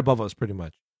us, pretty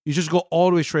much. You just go all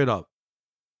the way straight up.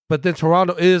 But then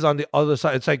Toronto is on the other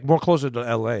side. It's like more closer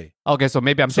to LA. Okay, so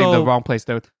maybe I'm saying the wrong place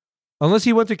there. Unless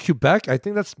he went to Quebec, I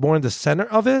think that's more in the center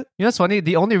of it. You know, it's funny.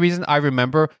 The only reason I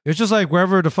remember... It's just like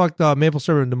wherever the fuck the maple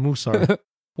syrup and the mousse are.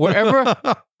 Wherever...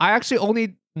 I actually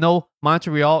only know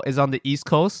Montreal is on the East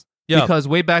Coast. Yeah. Because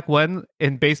way back when,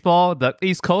 in baseball, the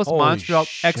East Coast Montreal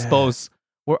Expos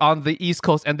were on the East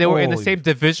Coast. And they were in the same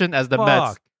division as the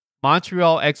Mets.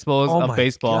 Montreal Expos of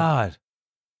baseball. God.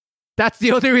 That's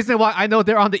the only reason why I know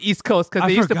they're on the East Coast. Because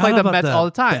they used to play the Mets all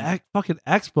the time. The fucking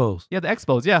Expos. Yeah, the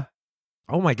Expos, yeah.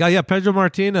 Oh my God, yeah, Pedro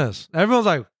Martinez. Everyone's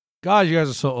like, God, you guys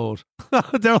are so old.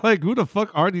 They're like, who the fuck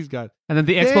are these guys? And then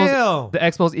the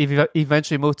Expos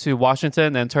eventually moved to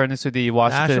Washington and turned into the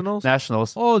Washington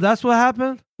Nationals. Oh, that's what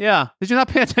happened? Yeah. Did you not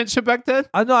pay attention back then?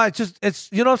 I know. It's,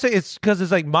 you know what I'm saying? It's because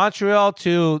it's like Montreal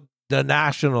to the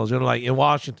Nationals, like in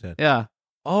Washington. Yeah.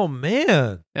 Oh,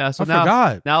 man. Yeah, so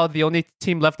forgot. Now the only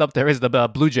team left up there is the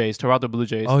Blue Jays, Toronto Blue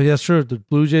Jays. Oh, yeah, sure. The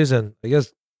Blue Jays and I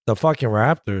guess the fucking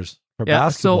Raptors.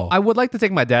 Basketball. So I would like to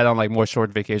take my dad on like more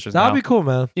short vacations. That'd be cool,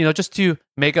 man. Just to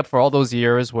make up for all those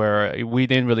years where we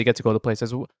didn't really get to go to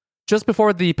places. Just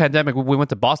before the pandemic, we went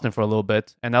to Boston for a little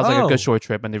bit, and that was like a good short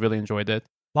trip, and they really enjoyed it.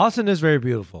 Boston is very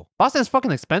beautiful. Boston is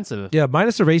fucking expensive. Yeah,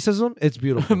 minus the racism, it's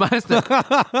beautiful. Yeah,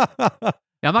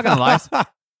 I'm not gonna lie.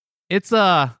 It's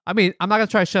I'm not gonna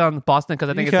try to shit on Boston because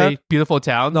I think it's a beautiful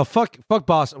town. No, fuck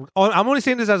Boston. Oh, I'm only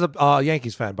saying this as a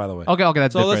Yankees fan, by the way. Okay,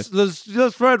 that's different. So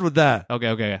let's thread with that.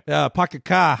 Okay. Yeah, pocket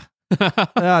car.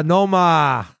 Yeah,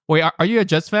 Noma. Wait, are you a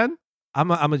Jets fan?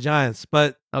 I'm a Giants,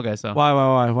 but okay. So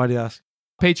why do you ask?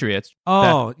 Patriots.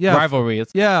 Oh, yeah, rivalry.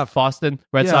 It's Boston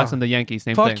Red Sox and the Yankees.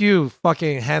 Same thing. Fuck you,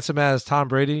 fucking handsome ass Tom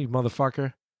Brady, you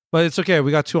motherfucker. But it's okay.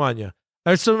 We got two on you.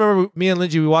 I still remember me and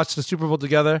Lindsay. We watched the Super Bowl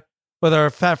together with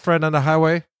our fat friend on the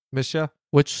highway. Miss ya.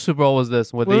 Which Super Bowl was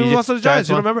this? With we lost to the Giants,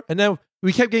 you remember? And then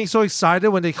we kept getting so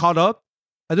excited when they caught up.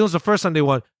 I think it was the first time they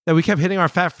won. That we kept hitting our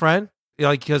fat friend,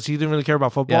 because he didn't really care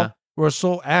about football. Yeah. We were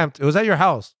so amped. It was at your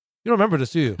house. You don't remember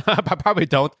this, do you? I probably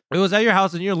don't. It was at your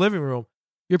house in your living room.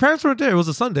 Your parents weren't there. It was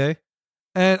a Sunday.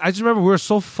 And I just remember we were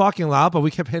so fucking loud, but we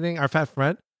kept hitting our fat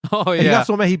friend. Oh, yeah. And he got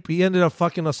so mad, he ended up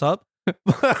fucking us up.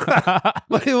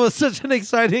 But it was such an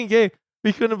exciting game.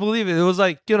 We couldn't believe it. It was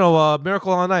like,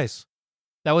 Miracle on Ice.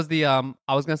 That was the, I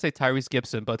was going to say Tyrese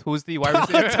Gibson, but who's the wide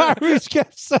receiver? Tyrese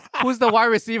Gibson. Who's the wide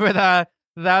receiver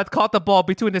that caught the ball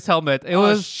between his helmet? It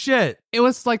was shit. It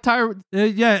was like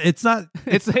it's not.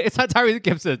 It's not Tyrese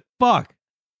Gibson. Fuck.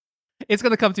 It's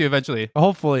going to come to you eventually.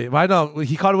 Hopefully. I know.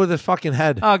 He caught it with his fucking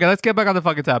head. Okay, let's get back on the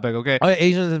fucking topic, okay? Oh,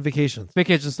 Asians and vacations.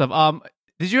 Vacation stuff.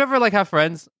 Did you ever have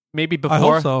friends maybe before? I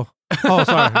hope so. Oh,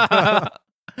 sorry.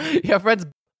 You have friends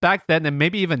back then and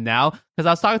maybe even now, because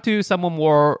I was talking to someone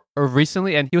more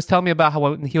recently and he was telling me about how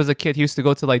when he was a kid he used to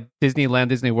go to like Disneyland,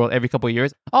 Disney World every couple of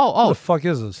years. Who the fuck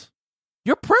is this?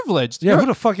 You're privileged. Yeah, who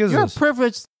the fuck is this? You're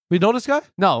privileged. We know this guy?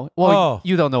 No. Well,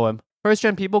 you don't know him. First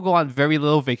gen people go on very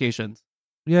little vacations.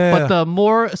 Yeah. But the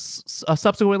more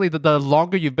subsequently, the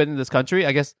longer you've been in this country,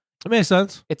 I guess it makes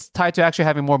sense. It's tied to actually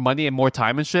having more money and more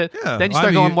time and shit. Yeah. Then you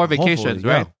start going on more vacations,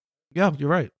 right? Yeah, you're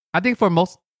right. I think for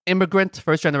most immigrant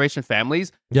first generation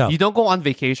families, you don't go on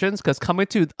vacations because coming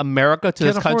to America to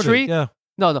this country,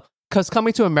 no, because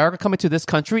coming to this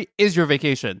country is your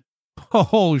vacation.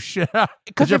 Oh shit!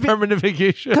 Because your permanent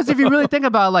vacation. Because if you really think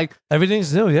about it, like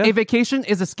everything's new, yeah. A vacation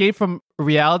is escape from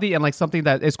reality and like something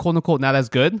that is quote unquote not as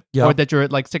good, or that you're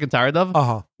like sick and tired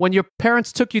of. When your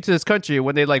parents took you to this country,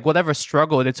 when they like whatever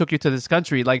struggle they took you to this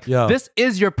country, like this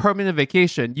is your permanent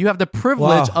vacation. You have the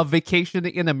privilege of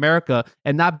vacationing in America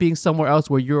and not being somewhere else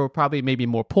where you're probably maybe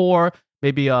more poor,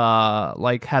 maybe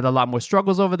like had a lot more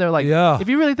struggles over there. Like if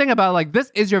you really think about it, like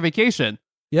this is your vacation.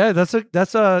 Yeah, that's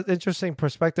a interesting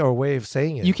perspective or way of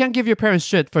saying it. You can't give your parents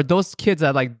shit for those kids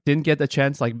that like didn't get the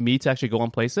chance like me to actually go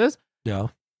on places. Yeah.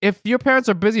 If your parents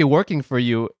are busy working for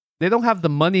you, they don't have the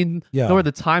money nor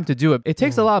the time to do it. It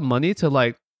takes a lot of money to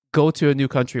like go to a new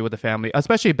country with a family,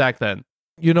 especially back then.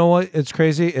 You know what? It's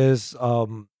crazy is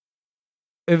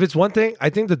if it's one thing, I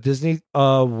think the Disney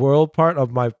World part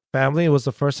of my family was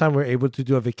the first time we were able to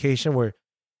do a vacation where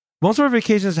most of our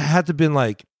vacations had to been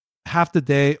like half the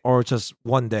day or just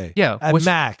one day. Yeah. At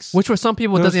max. Which for some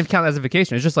people doesn't even count as a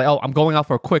vacation. It's just like, I'm going out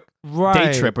for a quick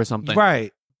day trip or something.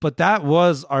 Right. But that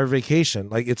was our vacation.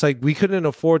 Like, it's like we couldn't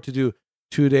afford to do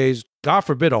 2 days, God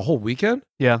forbid, a whole weekend.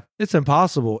 Yeah. It's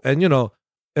impossible. And, it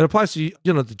applies to,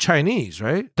 the Chinese,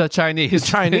 right? The Chinese.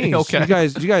 Okay.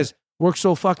 You guys work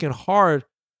so fucking hard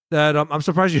that I'm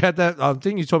surprised you had that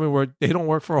thing you told me where they don't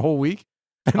work for a whole week.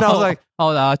 And I was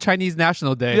like... Chinese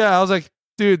National Day. Yeah, I was like,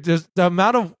 dude, there's the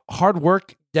amount of hard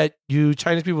work that you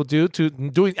Chinese people do to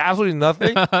doing absolutely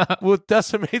nothing will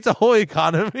decimate the whole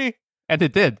economy. And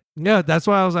it did. Yeah, that's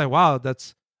why I was like, wow,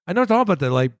 I never thought about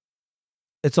that. Like,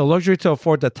 it's a luxury to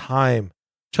afford the time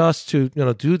just to,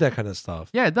 do that kind of stuff.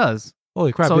 Yeah, it does.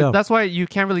 Holy crap. So that's why you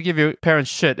can't really give your parents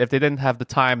shit if they didn't have the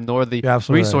time nor the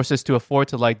resources to afford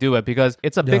to like do it, because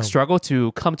it's a big struggle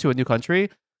to come to a new country.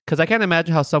 Because I can't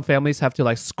imagine how some families have to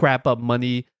like scrap up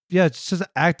money. Yeah, it's just an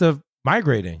act of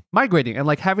migrating and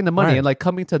like having the money and like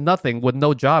coming to nothing with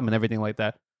no job and everything like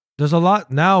that. There's a lot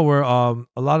now where a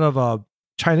lot of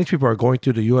Chinese people are going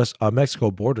through the U.S.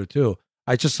 Mexico border too.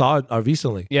 I just saw it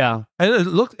recently. Yeah, and it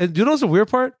looked. And do you know what's the weird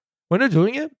part? When they're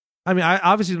doing it, I mean, I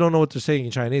obviously don't know what they're saying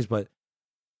in Chinese, but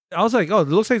I was like, oh, it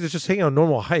looks like they're just taking a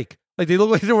normal hike. Like they look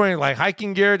like they're wearing like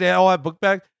hiking gear. They all have book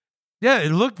bag. Yeah,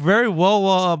 it looked very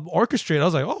well orchestrated. I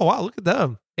was like, oh wow, look at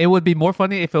them. It would be more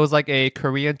funny if it was like a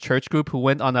Korean church group who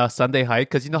went on a Sunday hike,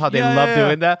 because you know how they love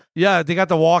doing that. Yeah, they got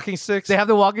the walking sticks. They have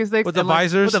the walking sticks with the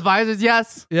visors. With the visors,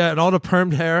 yes. Yeah, and all the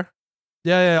permed hair.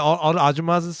 Yeah, all the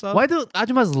ajumas and stuff. Why do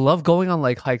ajumas love going on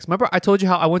like hikes? Remember, I told you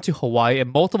how I went to Hawaii,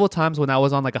 and multiple times when I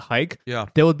was on like a hike,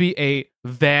 there would be a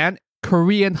van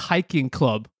Korean hiking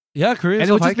club. Yeah, Korean. And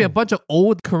it would just be a bunch of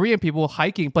old Korean people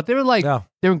hiking, but they were like,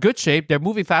 they're in good shape. They're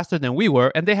moving faster than we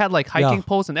were, and they had like hiking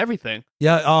poles and everything.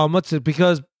 Yeah, what's it?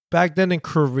 Because back then in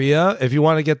Korea, if you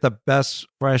want to get the best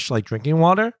fresh like drinking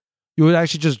water, you would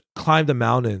actually just climb the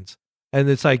mountains, and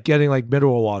it's like getting like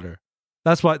mineral water.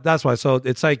 That's why. So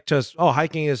it's like just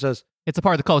hiking is just. It's a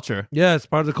part of the culture. Yeah, it's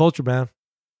part of the culture, man.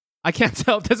 I can't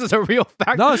tell if this is a real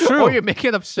fact. No, it's true. Or you're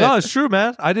making up shit. No, it's true,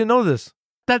 man. I didn't know this.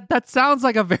 That sounds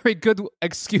like a very good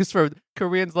excuse for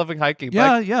Koreans loving hiking.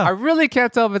 Yeah, like, I really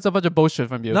can't tell if it's a bunch of bullshit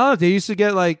from you. No, they used to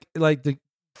get like the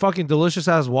fucking delicious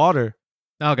ass water.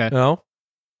 Okay. You know?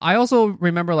 I also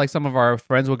remember like some of our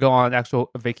friends would go on actual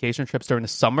vacation trips during the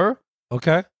summer.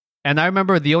 Okay. And I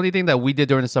remember the only thing that we did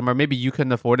during the summer, maybe you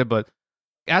couldn't afford it, but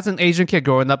as an Asian kid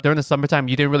growing up during the summertime,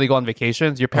 you didn't really go on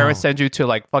vacations. Your parents send you to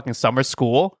like fucking summer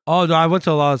school. Oh, no, I went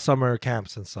to a lot of summer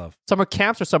camps and stuff. Summer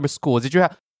camps or summer schools? Did you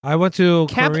have? I went to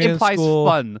camp Korean implies school.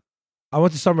 Fun. I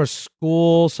went to summer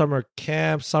school, summer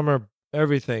camp, summer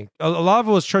everything. A lot of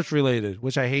it was church related,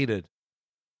 which I hated.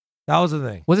 That was the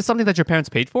thing. Was it something that your parents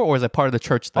paid for, or was it part of the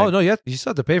church thing? Oh, no, you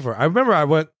still had to pay for it. I remember I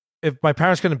went, if my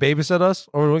parents couldn't babysit us,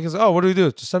 or we can say, what do we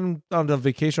do? Just send them on a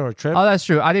vacation or a trip? Oh, that's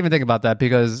true. I didn't even think about that,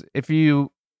 because if your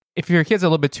kid's a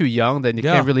little bit too young, then you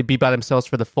can't really be by themselves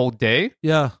for the full day.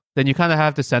 Yeah. Then you kind of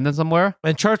have to send them somewhere.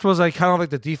 And church was like kind of like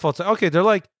the default. Okay, they're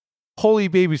like holy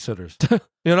babysitters,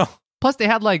 you know? Plus, they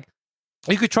had like...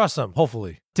 You could trust them,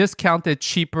 hopefully. Discounted,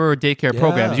 cheaper daycare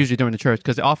programs usually during the church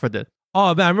because they offered it.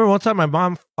 Oh, man, I remember one time my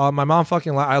mom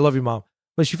fucking lied. I love you, Mom.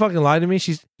 But she fucking lied to me.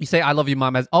 You say, I love you,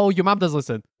 Mom, as, your mom does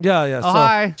listen. Yeah. Oh, so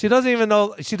hi. She doesn't even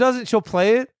know. She'll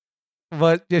play it,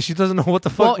 but yeah, she doesn't know what the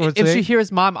fuck we're saying. If she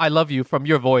hears, Mom, I love you from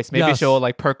your voice, maybe she'll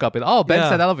like perk up and, Ben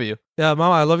said I love you. Yeah,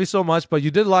 Mom, I love you so much, but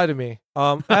you did lie to me.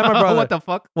 I had my brother. What the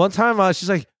fuck? One time, she's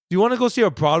like, do you want to go see a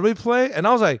Broadway play? And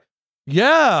I was like,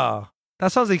 yeah,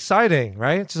 that sounds exciting,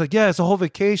 right? She's like, yeah, it's a whole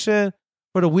vacation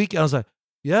for the weekend. I was like,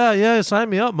 yeah, sign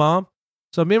me up, Mom.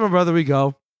 So me and my brother, we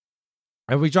go,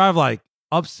 and we drive like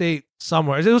upstate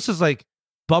somewhere. It was just like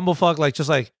bumblefuck, like just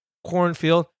like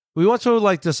cornfield. We went to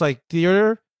like this like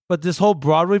theater, but this whole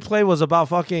Broadway play was about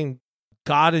fucking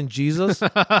God and Jesus.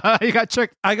 You got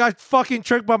tricked. I got fucking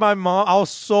tricked by my mom. I was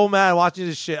so mad watching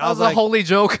this shit. That was like, a holy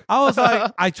joke. I was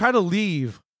like, I tried to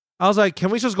leave. I was like, can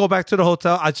we just go back to the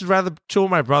hotel? I'd just rather chill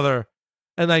with my brother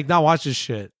and like not watch this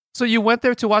shit. So you went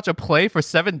there to watch a play for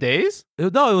 7 days?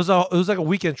 No, it was like a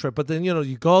weekend trip. But then,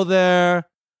 you go there.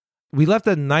 We left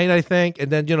at night, I think.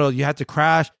 And then, you had to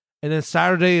crash. And then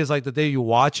Saturday is like the day you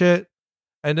watch it.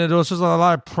 And then there was just a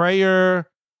lot of prayer,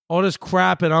 all this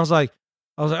crap. And I was like,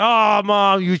 oh,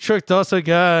 Mom, you tricked us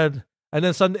again. And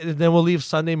then we'll leave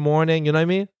Sunday morning. You know what I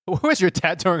mean? Where was your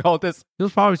dad during all this? He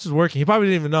was probably just working. He probably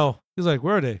didn't even know. He was like,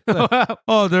 where are they? Like,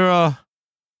 oh,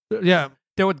 yeah.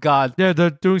 They're with God. Yeah, they're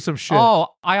doing some shit. Oh,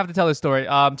 I have to tell this story.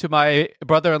 To my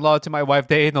brother-in-law, to my wife,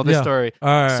 they know this story. All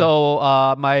right.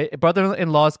 So my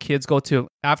brother-in-law's kids go to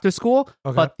after school,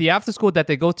 but the after school that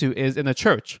they go to is in a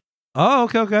church. Oh,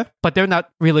 okay. But they're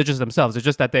not religious themselves. It's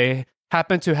just that they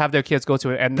happen to have their kids go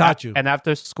to it, and and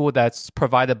after school that's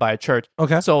provided by a church.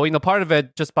 Okay. So part of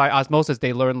it, just by osmosis,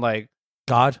 they learn like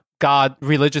God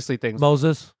religiously things.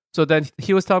 Moses. So then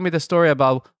he was telling me the story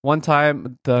about one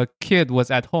time the kid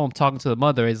was at home talking to the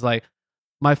mother. He's like,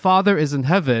 my father is in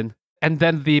heaven. And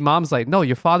then the mom's like, no,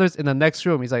 your father's in the next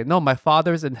room. He's like, no, my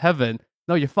father's in heaven.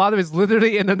 No, your father is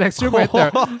literally in the next room right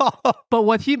there. But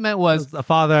what he meant was the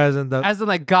father as in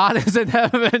like God is in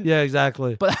heaven. Yeah,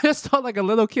 exactly. But I just thought like a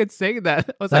little kid saying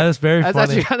that. I was that is very that's funny.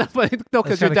 That's actually kind of funny. No,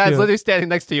 because your dad's literally standing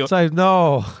next to you. It's like,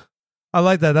 no. I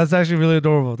like that. That's actually really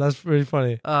adorable. That's really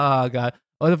funny. Oh, God.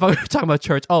 What the fuck were we talking about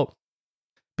church? Oh,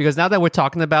 because now that we're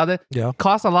talking about it, it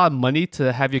costs a lot of money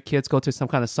to have your kids go to some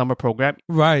kind of summer program.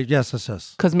 Right. Yes.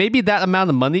 Because maybe that amount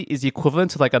of money is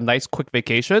equivalent to like a nice quick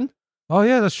vacation. Oh,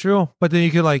 yeah, that's true. But then you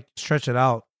could like stretch it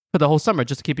out for the whole summer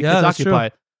just to keep your kids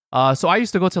occupied. So I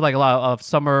used to go to like a lot of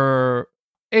summer.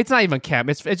 It's not even camp.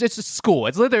 It's just school.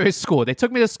 It's literally school. They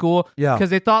took me to school because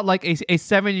they thought like a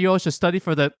 7-year-old should study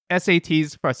for the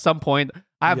SATs for some point.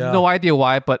 I have no idea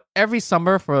why, but every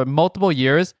summer for multiple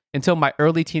years until my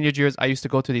early teenage years, I used to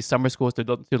go to these summer schools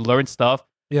to learn stuff.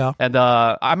 Yeah. And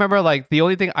I remember like the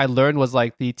only thing I learned was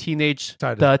like the TAs,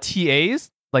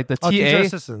 like the teacher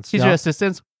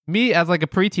assistants. Me as like a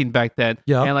preteen back then.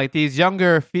 Yeah. And like these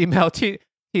younger female teenage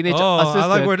assistants. I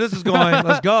like where this is going.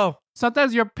 Let's go.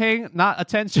 Sometimes you're paying not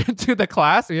attention to the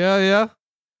class. Yeah.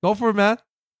 Go for it, man.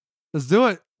 Let's do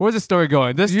it. Where's the story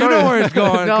going? You know where it's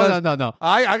going. No.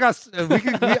 I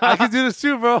can do this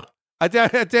too, bro. I've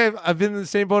been in the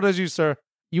same boat as you, sir.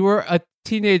 You were a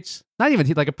teenage, not even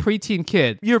like a preteen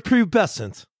kid. You're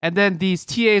pubescent. And then these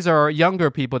TAs are younger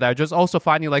people that are just also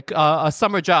finding like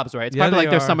summer jobs, right? It's probably like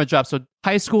their summer jobs. So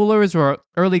high schoolers or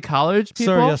early college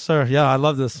people. Sir, yes, sir. Yeah, I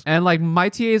love this. And like my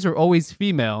TAs are always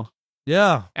female.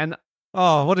 Yeah. And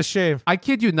oh, what a shame. I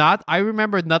kid you not. I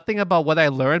remember nothing about what I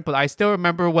learned, but I still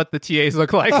remember what the TAs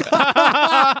look like.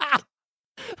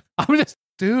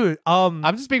 Dude,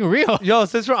 I'm just being real. Yo,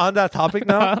 since we're on that topic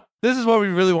now, this is what we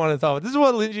really want to talk about. This is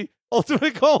what Linji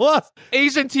ultimate goal was.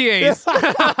 Asian TAs.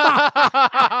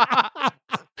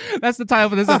 That's the title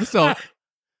for this episode.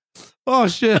 Oh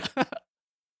shit.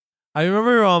 I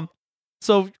remember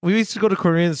so we used to go to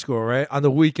Korean school, right? On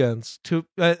the weekends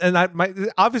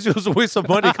obviously it was a waste of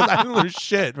money because I didn't learn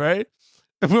shit, right?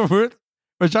 We're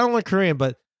trying to learn Korean,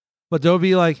 but there'll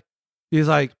be like these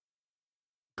like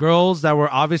girls that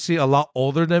were obviously a lot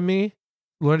older than me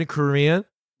learning Korean.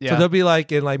 Yeah. So they'll be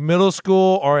like in like middle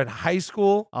school or in high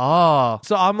school. Oh.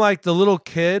 So I'm like the little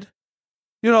kid.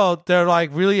 You know, they're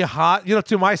like really hot,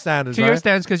 to my standards. To your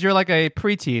standards, because you're like a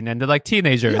preteen and they're like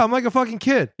teenagers. Yeah, I'm like a fucking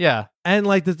kid. Yeah. And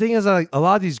like the thing is that like a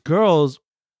lot of these girls,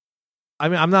 I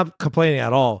mean, I'm not complaining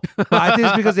at all. But I think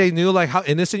it's because they knew like how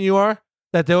innocent you are,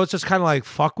 that they would just kind of like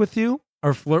fuck with you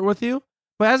or flirt with you.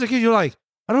 But as a kid, you're like,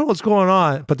 I don't know what's going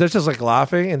on, but they're just like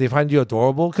laughing and they find you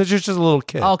adorable because you're just a little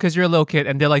kid. Oh, because you're a little kid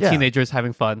and they're like teenagers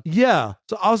having fun. Yeah.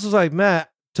 So I was just like, man,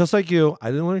 just like you,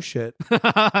 I didn't learn shit.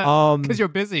 Because you're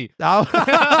busy.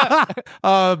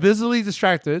 Busily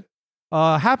distracted,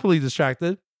 happily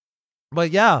distracted.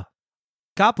 But yeah,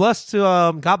 God bless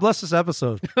this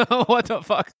episode. What the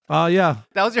fuck? Yeah.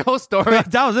 That was your whole story?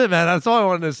 That was it, man. That's all I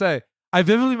wanted to say. I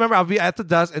vividly remember I'll be at the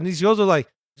desk and these girls are like,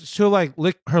 she'll like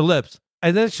lick her lips.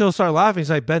 And then she'll start laughing.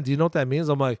 She's like, Ben, do you know what that means?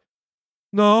 I'm like,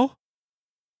 no.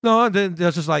 And then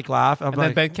they'll just like laugh. And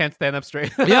then Ben can't stand up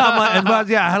straight. Yeah, I'm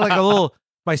like, I had like a little,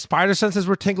 my spider senses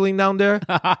were tingling down there.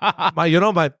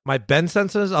 My Ben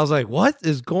senses. I was like, what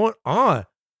is going on?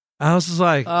 And I was just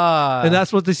like, and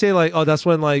that's what they say, like, oh, that's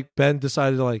when like Ben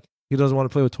decided like he doesn't want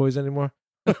to play with toys anymore.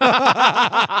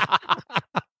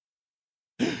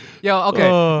 Yo,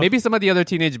 okay. Maybe some of the other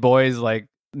teenage boys like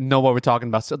know what we're talking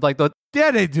about. So like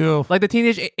yeah, they do. Like the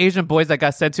teenage Asian boys that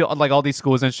got sent to like all these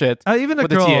schools and shit. Even the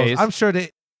girls, TAs. I'm sure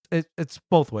it's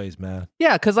both ways, man.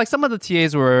 Yeah, because like some of the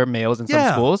TAs were males in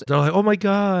some schools. They're like, oh my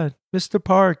God, Mr.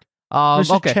 Park.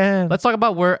 Mr. Okay, Chan. Let's talk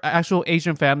about where actual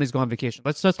Asian families go on vacation.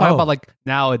 Let's just talk about like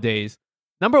nowadays.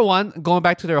 Number one, going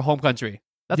back to their home country.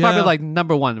 That's probably like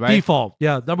number one, right? Default.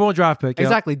 Yeah, number one draft pick.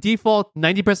 Exactly. Default,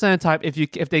 90% of the time,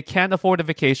 if they can't afford a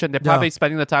vacation, they're probably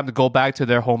spending the time to go back to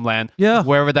their homeland. Yeah.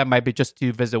 Wherever that might be, just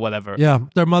to visit whatever. Yeah,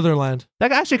 their motherland.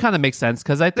 That actually kind of makes sense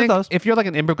because I think if you're like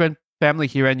an immigrant family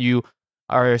here and you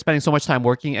are spending so much time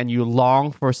working and you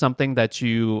long for something that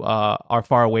you are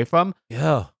far away from.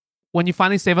 Yeah. When you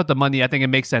finally save up the money, I think it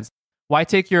makes sense. Why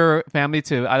take your family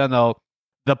to, I don't know,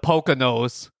 the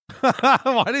Poconos?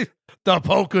 The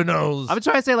Poconos. I'm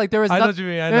trying to say like there's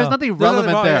nothing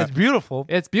relevant there. It's beautiful.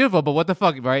 It's beautiful, but what the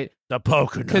fuck, right? The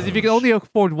Poconos. Because if you can only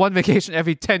afford one vacation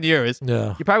every 10 years,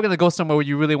 you're probably going to go somewhere where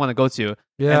you really want to go to.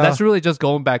 Yeah. And that's really just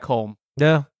going back home.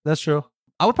 Yeah, that's true.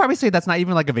 I would probably say that's not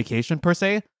even like a vacation per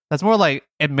se. That's more like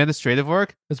administrative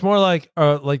work. It's more like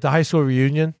the high school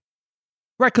reunion.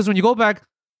 Right, because when you go back,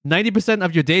 90%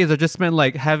 of your days are just spent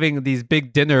like having these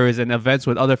big dinners and events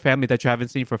with other family that you haven't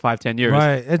seen for 5-10 years.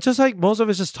 Right. It's just like most of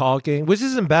it's just talking, which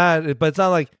isn't bad, but it's not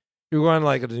like you're going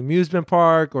like to the amusement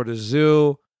park or the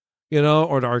zoo,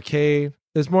 or the arcade.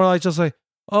 It's more like just like,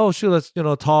 oh, shoot, let's,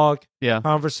 talk,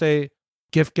 conversate,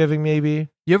 gift giving maybe.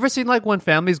 You ever seen like when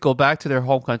families go back to their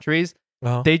home countries,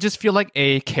 they just feel like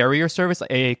a carrier service,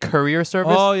 a courier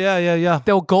service. Oh, yeah.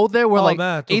 They'll go there with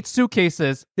 8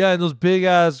 suitcases. Yeah, and those big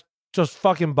ass just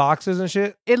fucking boxes and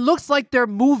shit. It looks like they're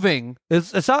moving.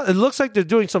 It looks like they're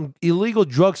doing some illegal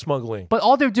drug smuggling. But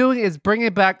all they're doing is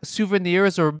bringing back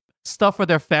souvenirs or stuff for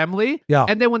their family. Yeah.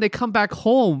 And then when they come back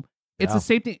home, it's the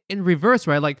same thing in reverse,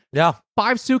 right? Like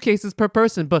 5 suitcases per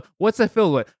person. But what's it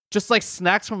filled with? Just like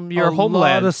snacks from your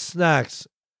homeland. A lot of snacks.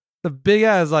 The big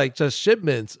ass like just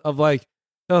shipments of like,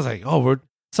 I was like, oh, we're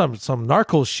some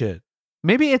narco shit.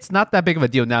 Maybe it's not that big of a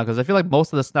deal now because I feel like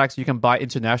most of the snacks you can buy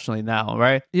internationally now,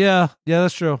 right? Yeah,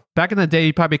 that's true. Back in the day,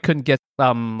 you probably couldn't get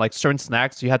like certain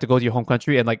snacks. You had to go to your home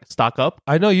country and like stock up.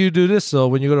 I know you do this though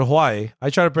when you go to Hawaii. I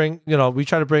try to bring, we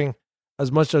try to bring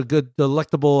as much of good,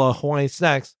 delectable Hawaiian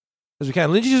snacks as we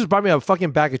can. Lindsay just brought me a fucking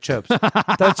bag of chips.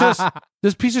 That's just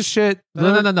this piece of shit.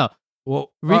 No.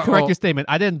 Well, recorrect your statement.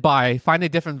 I didn't buy. Find a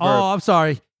different verb. Oh, I'm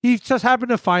sorry. He just happened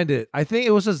to find it. I think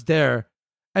it was just there.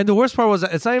 And the worst part was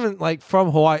that it's not even like from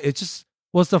Hawaii. It just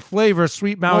was the flavor,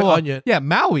 sweet Maui onion. Yeah,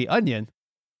 Maui onion.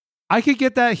 I could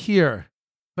get that here,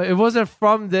 but it wasn't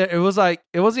from there. It wasn't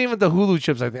even the Hulu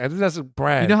chips. I think that's a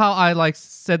brand. You know how I like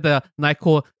said the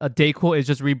NyQuil, Dayquil is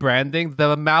just rebranding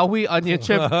the Maui onion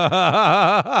chip.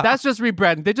 That's just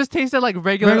rebranding. They just tasted like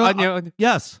regular onion.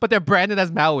 Yes, but they're branded as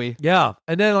Maui. Yeah,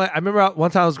 and then like I remember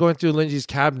one time I was going through Lindsay's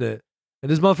cabinet, and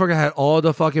this motherfucker had all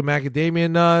the fucking macadamia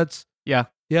nuts. Yeah.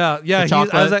 I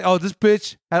was like, oh, this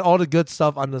bitch had all the good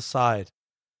stuff on the side.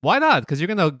 Why not? Because you're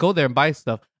gonna go there and buy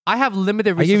stuff. I have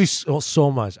limited resources. I gave you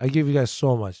so much. I gave you guys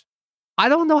so much. I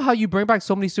don't know how you bring back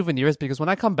so many souvenirs because when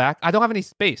I come back, I don't have any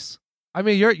space. I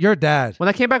mean, your dad. When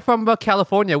I came back from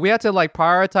California, we had to like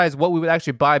prioritize what we would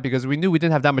actually buy because we knew we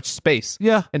didn't have that much space.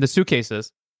 Yeah. In the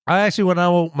suitcases. I actually went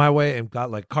out my way and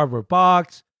got like cardboard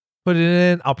box, put it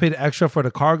in. I'll pay the extra for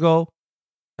the cargo,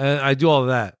 and I do all of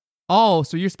that. Oh,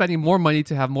 so you're spending more money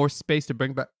to have more space to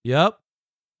bring back? Yep.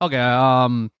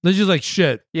 Okay. This is like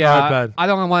shit. Yeah. All right, bad. I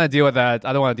don't want to deal with that.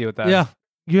 Yeah.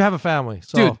 You have a family,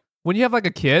 so. Dude, when you have like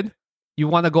a kid, you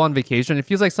want to go on vacation. It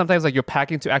feels like sometimes like you're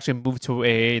packing to actually move to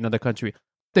another country.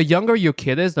 The younger your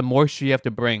kid is, the more shit you have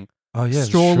to bring. Oh yeah.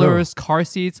 Strollers, car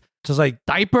seats, just like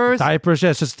diapers.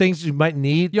 Yeah, it's just things you might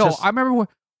need. Yo, I remember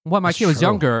when my kid was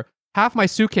younger, half my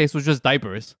suitcase was just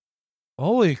diapers.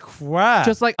 Holy crap.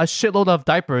 Just like a shitload of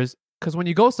diapers. Because when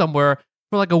you go somewhere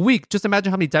for like a week, just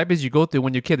imagine how many diapers you go through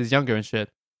when your kid is younger and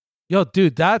shit. Yo,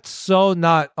 dude, that's so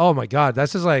not. Oh my God.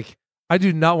 That's just like, I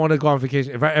do not want to go on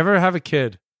vacation. If I ever have a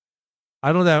kid,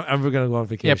 I don't think I'm ever going to go on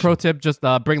vacation. Yeah, pro tip, just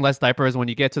bring less diapers when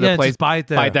you get to the place. Just buy it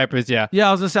there. Buy diapers, yeah. Yeah,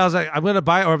 I was like, I'm going to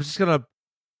buy it or I'm just going to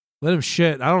let him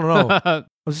shit. I don't know. I'm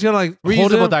just going to like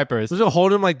reusable diapers. I'm just going to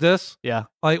hold him like this. Yeah.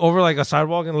 Like over like a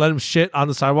sidewalk and let him shit on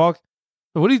the sidewalk.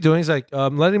 But what are you doing? He's like,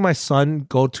 I'm letting my son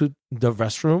go to the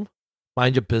restroom.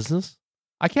 Mind your business.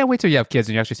 I can't wait till you have kids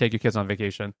and you actually take your kids on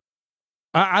vacation.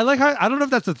 I like how, I don't know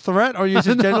if that's a threat or you're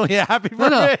just genuinely happy for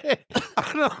it.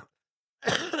 I don't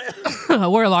know.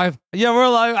 We're alive. Yeah, we're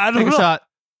alive. I don't Take know. a shot.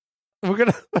 We're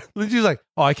gonna. Lindsay's like,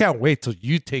 oh, I can't wait till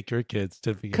you take your kids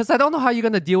to vacation. Because I don't know how you're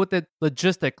gonna deal with it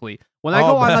logistically. When I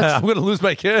go on I'm gonna lose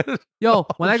my kid. Yo,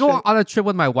 when I go on a trip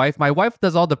with my wife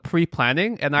does all the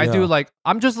pre-planning, and I do like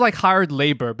I'm just like hired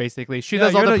labor basically. She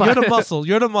does all the planning. You're the muscle.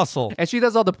 You're the muscle. And she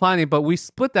does all the planning, but we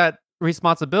split that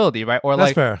responsibility, right? Or that's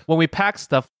like fair. When we pack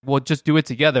stuff, we'll just do it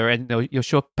together, and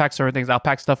she'll pack certain things. I'll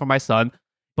pack stuff for my son,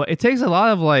 but it takes a lot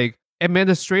of like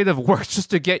administrative work just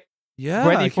to get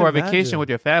ready for a vacation with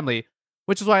your family.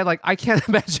 Which is why, like, I can't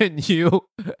imagine you.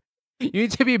 You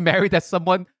need to be married to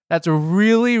someone that's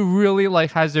really, really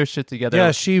like has their shit together.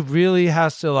 Yeah, she really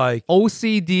has to like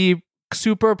OCD,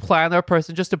 super planner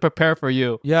person just to prepare for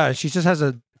you. Yeah, she just has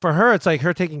for her, it's like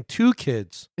her taking two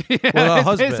kids with a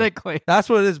husband. Basically. That's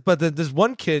what it is. But this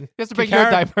one kid has to bring your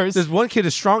diapers. This one kid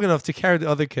is strong enough to carry the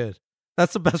other kid.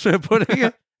 That's the best way of putting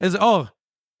it. Is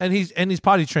and he's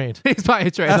potty trained. He's potty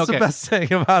trained. That's the best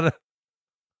thing about it.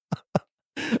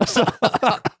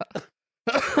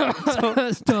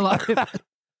 Still alive.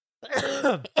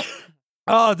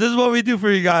 Oh, this is what we do for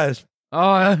you guys.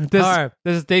 Oh,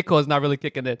 this Dayquil is not really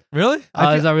kicking in. Really?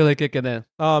 It's not really kicking in.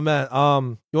 Oh man,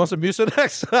 you want some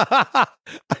Mucinex?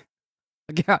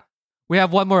 Yeah, we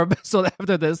have one more episode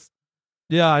after this.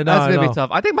 Yeah, I know. That's gonna be tough.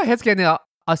 I think my head's getting a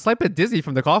slight bit dizzy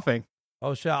from the coughing.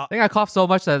 Oh shit! I think I coughed so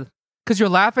much that because you're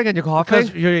laughing and you're coughing.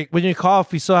 Because when you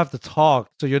cough, you still have to talk,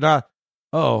 so you're not.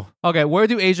 Oh, okay. Where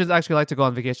do Asians actually like to go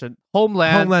on vacation?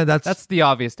 Homeland. That's the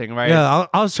obvious thing, right? Yeah,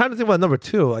 I was trying to think about number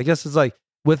two. I guess it's like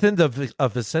within the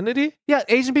vicinity. Yeah,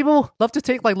 Asian people love to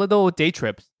take like little day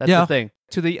trips. That's the thing,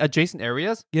 to the adjacent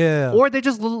areas. Yeah, or they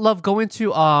just love going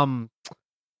to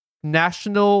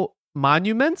national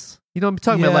monuments. You know what I'm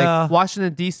talking about, like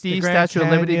Washington D.C., Statue of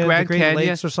Liberty, Grand Canyon,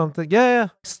 Lakes or something. Yeah,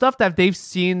 stuff that they've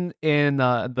seen in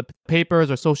the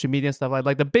papers or social media and stuff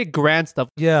like the big grand stuff.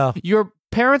 Yeah, your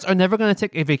parents are never going to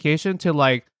take a vacation to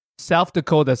like South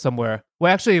Dakota somewhere.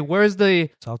 Well, actually, where's the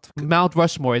Mount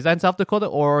Rushmore? Is that in South Dakota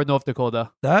or North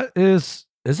Dakota? That is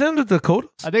it the Dakotas?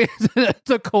 I think it's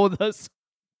Dakotas.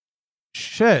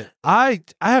 Shit, I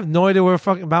have no idea where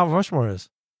fucking Mount Rushmore is.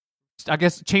 I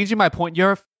guess changing my point,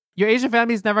 your Asian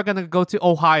family is never going to go to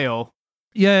Ohio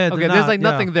Yeah. Okay, there's like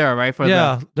nothing there, right? For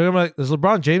them. They're gonna be like, is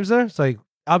LeBron James there? It's like,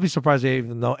 I'll be surprised they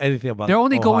even know anything about. They're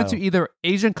only Ohio. going to either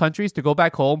Asian countries to go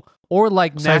back home or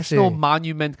like national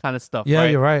monument kind of stuff. Yeah,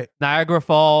 right? You're right. Niagara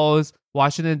Falls,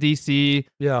 Washington D.C.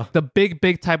 Yeah, the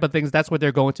big type of things. That's what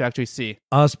they're going to actually see.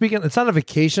 Speaking, it's not a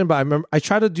vacation, but I remember I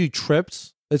try to do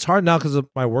trips. It's hard now because of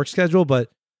my work schedule, but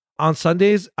on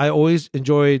Sundays I always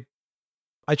enjoyed.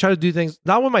 I try to do things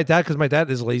not with my dad because my dad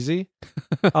is lazy,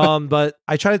 but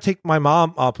I try to take my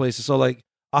mom places. So like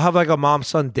I'll have like a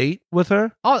mom-son date with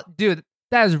her. Oh, dude.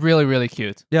 That is really, really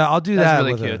cute. Yeah, I'll do that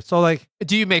really with cute. Her. So like,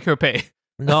 do you make her pay?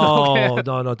 No, okay.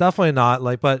 no, definitely not.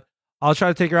 Like, but I'll try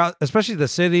to take her out, especially the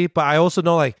city. But I also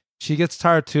know like she gets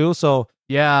tired too. So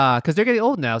yeah, because they're getting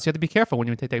old now, so you have to be careful when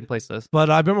you take places. But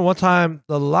I remember one time,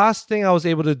 the last thing I was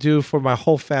able to do for my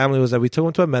whole family was that we took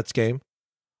them to a Mets game.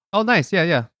 Oh, nice.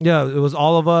 Yeah. Yeah, it was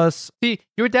all of us. See,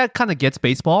 your dad kind of gets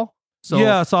baseball. So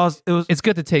yeah, so it's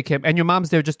good to take him, and your mom's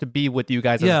there just to be with you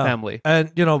guys as a family.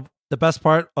 And the best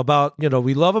part about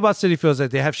we love about Citi Field is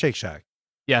that they have Shake Shack.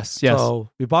 Yes. So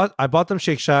I bought them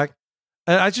Shake Shack,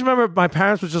 and I just remember my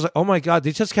parents were just like, oh my god,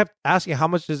 they just kept asking how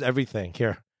much is everything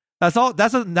here. That's all.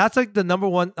 That's like the number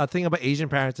one thing about Asian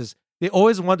parents is they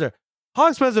always wonder how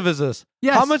expensive is this?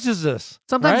 Yes. How much is this?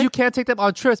 Sometimes you can't take them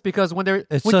on trips because when they're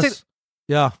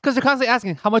yeah. Because they're constantly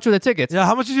asking, how much were the tickets? Yeah,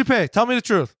 how much did you pay? Tell me the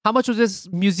truth. How much was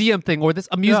this museum thing or this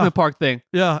amusement park thing?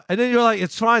 Yeah. And then you're like,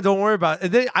 it's fine, don't worry about it.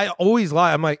 And then I always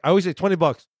lie. I always say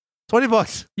 $20.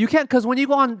 $20. You can't, because when you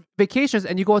go on vacations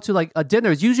and you go to like a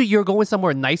dinners, usually you're going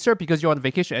somewhere nicer because you're on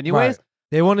vacation anyways. Right.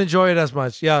 They won't enjoy it as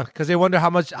much. Yeah. Because they wonder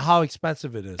how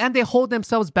expensive it is. And they hold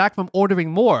themselves back from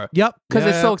ordering more. Yep. Because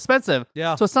it's so expensive.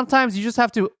 Yeah. So sometimes you just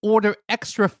have to order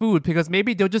extra food because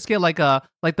maybe they'll just get like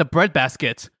the bread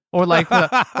basket. Or like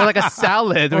a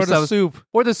salad or the soup.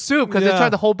 Or the soup because they're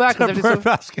trying to hold back.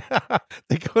 Basket.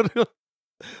 They go to,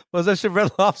 was that shit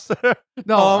Red Lobster?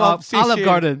 No, Olive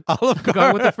Garden. Olive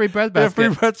Garden with the free bread basket. Free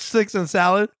breadsticks and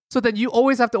salad. So then you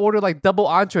always have to order like double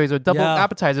entrees or double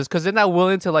appetizers because they're not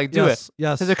willing to like do it.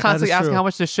 Yes, because they're constantly asking how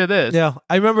much this shit is. Yeah,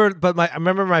 I remember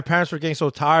my parents were getting so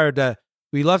tired that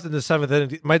we left in the seventh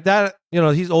inning. My dad,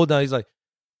 he's old now. He's like,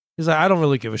 I don't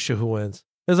really give a shit who wins.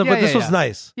 But this was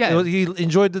nice. Yeah. He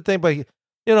enjoyed the thing, but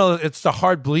it's the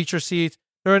hard bleacher seats.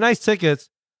 There are nice tickets.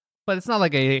 But it's not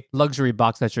like a luxury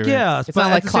box that you're in. Yeah. It's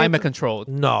not like climate controlled.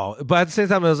 No. But at the same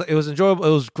time, it was enjoyable.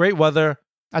 It was great weather.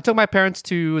 I took my parents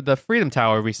to the Freedom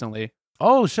Tower recently.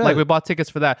 Oh, shit. Like we bought tickets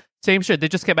for that. Same shit. They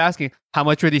just kept asking, how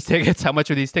much were these tickets? How much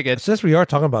were these tickets? Since we are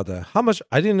talking about that, how much?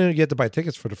 I didn't even get to buy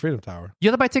tickets for the Freedom Tower. You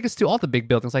have to buy tickets to all the big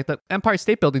buildings, like the Empire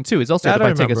State Building too. Is also you have to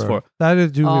buy tickets for. That I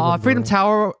do remember. Freedom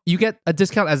Tower, you get a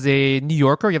discount as a New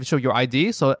Yorker. You have to show your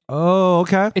ID. So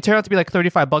okay. It turned out to be like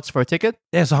 $35 for a ticket.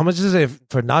 Yeah. So how much is it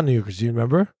for non-New Yorkers? Do you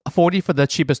remember? $40 for the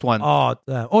cheapest one. Oh,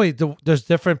 wait. There's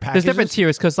different packages. There's different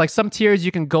tiers because like some tiers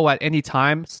you can go at any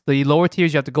time. The lower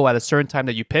tiers you have to go at a certain time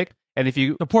that you pick. And if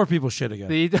you the poor people shit again,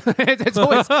 it's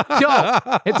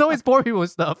always poor people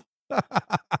stuff.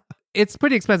 It's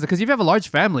pretty expensive because if you have a large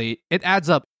family, it adds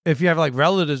up. If you have like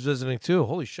relatives visiting too,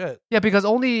 holy shit. Yeah, because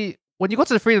only when you go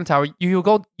to the Freedom Tower, you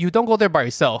don't go there by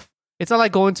yourself. It's not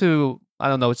like going to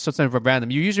it's something random.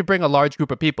 You usually bring a large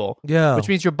group of people. Yeah, which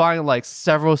means you're buying like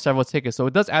several tickets. So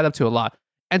it does add up to a lot.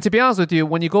 And to be honest with you,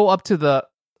 when you go up to the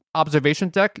observation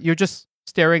deck, you're just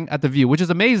staring at the view, which is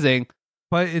amazing.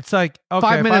 But it's like, okay,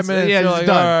 5 minutes. Yeah, it's like,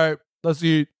 done. All right, let's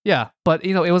eat. Yeah, but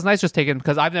it was nice just taking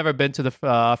because I've never been to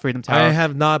the Freedom Tower. I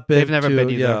have not been. They've never been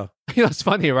either. Yeah. It's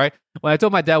funny, right? When I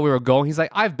told my dad we were going, he's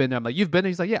like, "I've been there." I'm like, "You've been there?"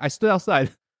 He's like, "Yeah, I stood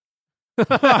outside."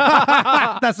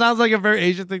 That sounds like a very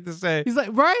Asian thing to say. He's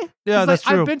like, "Right?" Yeah, that's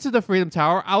true. I've been to the Freedom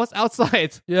Tower. I was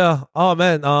outside. Yeah. Oh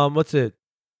man. What's it?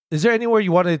 Is there anywhere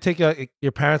you wanted to take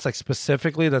your parents like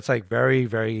specifically? That's like very,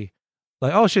 very.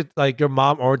 Like, oh shit, like your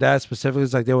mom or dad specifically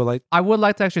is like, they were like... I would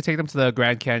like to actually take them to the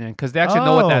Grand Canyon because they actually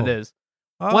know what that is.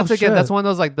 Once again, that's one of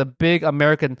those like the big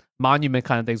American monument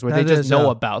kind of things where they just know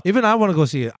about. Even I want to go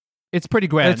see it. It's pretty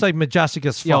grand. It's like majestic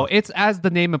as fuck. Yo, it's as the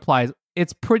name implies.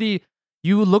 It's pretty...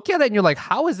 You look at it and you're like,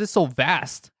 how is this so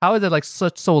vast? How is it like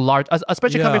so large?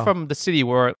 Especially coming from the city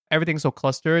where everything's so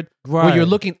clustered. Right. Where you're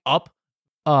looking up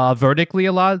vertically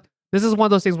a lot. This is one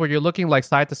of those things where you're looking like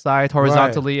side to side,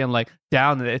 horizontally, and like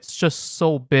down, and it's just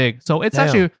so big. So it's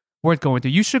actually worth going to.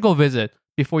 You should go visit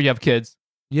before you have kids.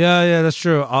 Yeah, that's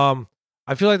true. I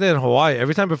feel like that in Hawaii.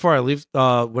 Every time before I leave,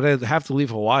 when I have to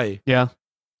leave Hawaii, I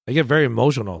get very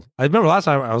emotional. I remember last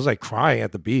time I was like crying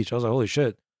at the beach. I was like, holy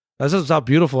shit. That's just how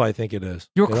beautiful I think it is.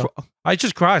 I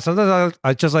just cry. Sometimes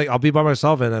I just like, I'll be by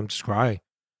myself and I'm just crying.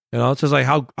 It's just like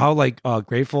how like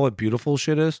grateful and beautiful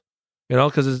shit is.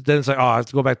 Because then it's like, oh, I have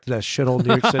to go back to that shithole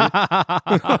New York City.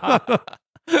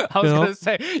 I was gonna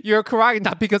say you're crying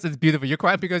not because it's beautiful. You're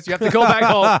crying because you have to go back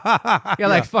home. You're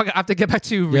like, fuck, I have to get back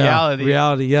to reality.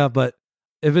 Reality, yeah. But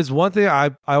if it's one thing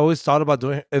I always thought about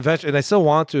doing eventually, and I still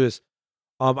want to, is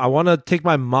I want to take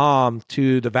my mom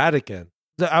to the Vatican.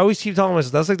 I always keep telling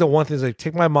myself that's like the one thing is like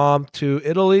take my mom to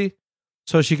Italy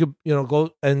so she could,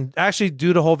 go and actually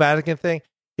do the whole Vatican thing,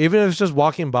 even if it's just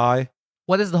walking by.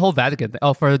 What is the whole Vatican thing?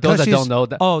 Oh, for those that don't know.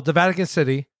 The Vatican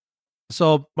City.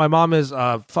 So my mom is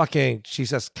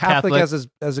she's as Catholic.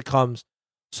 As it comes.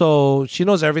 So she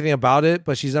knows everything about it,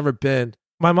 but she's never been.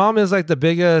 My mom is like the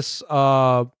biggest, it's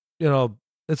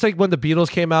like when the Beatles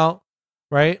came out,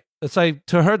 right? It's like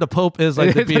to her the Pope is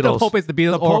like the Beatles. The Pope is the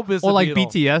Beatles, or like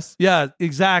BTS. Yeah,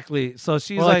 exactly. So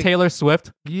she's like Taylor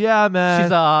Swift. Yeah, man.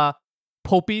 She's a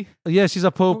Popey. Yeah, she's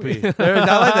a Popey. Not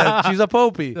like that. She's a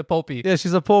Popey. The Popey. Yeah,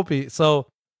 she's a Popey. So,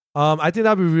 I think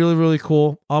that'd be really, really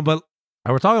cool. But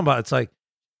we're talking about it's like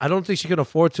I don't think she can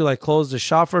afford to like close the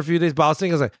shop for a few days. But I was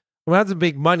thinking, it's like we're gonna have to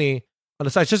make money on the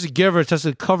side just to give her, just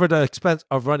to cover the expense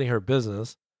of running her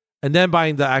business. And then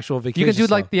buying the actual vacation. You can do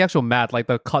stuff. like the actual math, like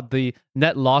the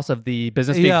net loss of the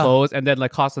business being closed, and then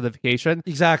like cost of the vacation.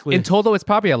 Exactly. In total, it's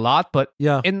probably a lot, but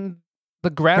in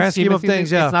the grand scheme of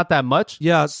things, it's not that much.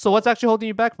 Yeah. So what's actually holding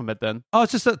you back from it then? Oh,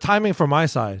 it's just the timing from my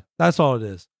side. That's all it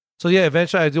is. So yeah,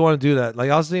 eventually I do want to do that.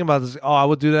 Like I was thinking about this. Oh, I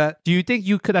would do that. Do you think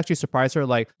you could actually surprise her?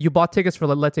 Like you bought tickets for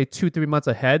let's say 2-3 months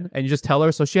ahead, and you just tell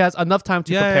her so she has enough time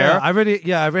to prepare. Yeah. I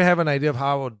already have an idea of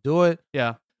how I would do it.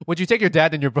 Yeah. Would you take your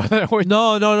dad and your brother?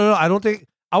 No. I don't think.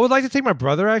 I would like to take my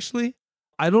brother, actually.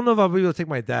 I don't know if I'll be able to take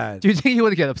my dad. Do you think he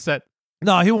would get upset?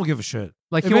 No, he won't give a shit.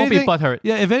 Like, he won't be butthurt.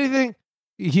 Yeah, if anything,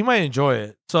 he might enjoy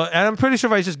it. So, and I'm pretty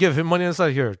sure if I just give him money and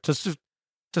stuff here, just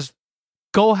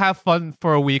go have fun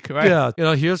for a week, right?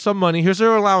 Yeah, here's some money. Here's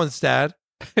your allowance, Dad.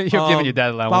 You're giving your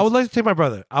dad allowance. But I would like to take my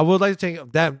brother. I would like to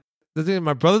take that. The thing,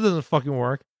 my brother doesn't fucking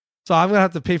work, so I'm gonna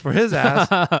have to pay for his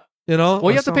ass. Well,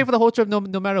 you have to pay for the whole trip no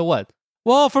matter what.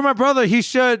 Well, for my brother, he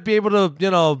should be able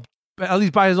to, at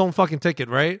least buy his own fucking ticket,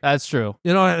 right? That's true.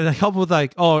 And help with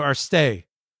like, our stay.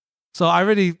 So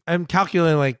I'm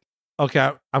calculating like,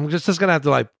 okay, I'm just gonna have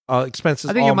to like expenses.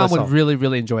 I think your mom would really,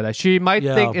 really enjoy that. She might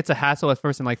think it's a hassle at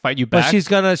first and like fight you back.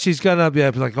 But she's gonna be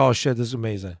like, oh shit, this is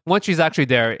amazing. Once she's actually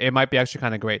there, it might be actually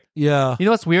kind of great. Yeah. You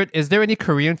know what's weird? Is there any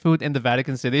Korean food in the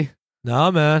Vatican City?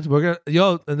 No, man. We're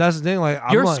gonna and that's the thing. Like,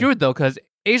 you're screwed though, because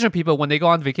Asian people, when they go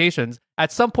on vacations,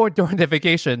 at some point during their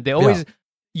vacation, they always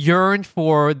yearn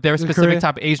for their specific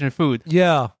type of Asian food.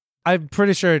 Yeah. I'm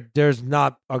pretty sure there's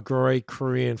not a great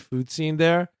Korean food scene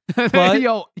there. But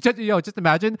just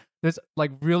imagine there's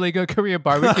like really good Korean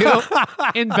barbecue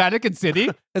in Vatican City.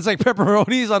 It's like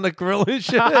pepperonis on the grill and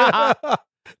shit.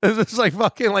 It's just like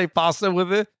fucking like pasta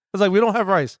with it. It's like we don't have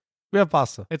rice. We have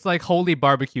pasta. It's like holy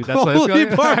barbecue. That's holy what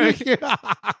it's barbecue.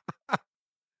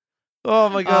 Oh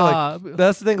my god!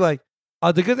 That's the thing. Like,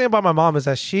 the good thing about my mom is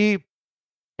that she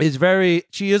is a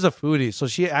foodie, so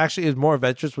she actually is more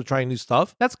adventurous with trying new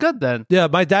stuff. That's good then. Yeah,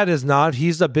 my dad is not.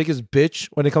 He's the biggest bitch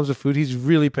when it comes to food. He's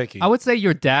really picky. I would say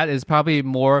your dad is probably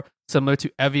more similar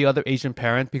to every other Asian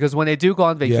parent because when they do go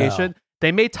on vacation,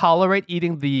 they may tolerate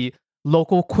eating the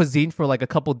local cuisine for like a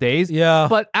couple days. Yeah.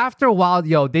 But after a while,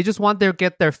 they just want to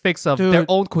get their fix of their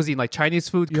own cuisine, like Chinese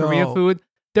food, Korean food.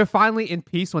 They're finally in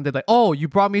peace when they're like, oh, you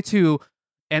brought me to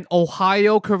an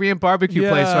Ohio Korean barbecue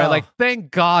place, right? Like, thank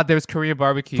God there's Korean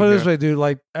barbecue. Put it this way, dude.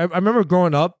 Like, I remember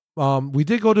growing up, we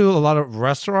did go to a lot of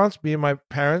restaurants, me and my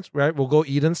parents, right? We'll go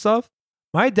eat and stuff.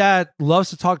 My dad loves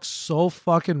to talk so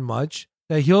fucking much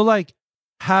that he'll like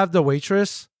have the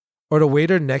waitress or the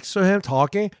waiter next to him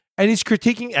talking, and he's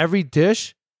critiquing every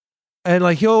dish. And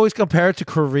like, he'll always compare it to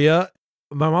Korea.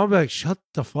 My mom would be like, shut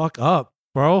the fuck up,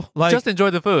 bro. Like, just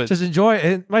enjoy the food. Just enjoy it.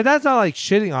 And my dad's not like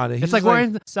shitting on it. It's like we're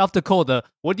in South Dakota.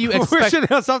 What do you expect? We're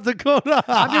shitting on South Dakota.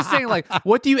 I'm just saying, like,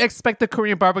 what do you expect the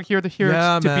Korean barbecue to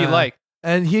be like?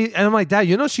 And I'm like,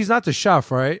 Dad, she's not the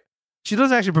chef, right? She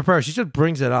doesn't actually prepare. She just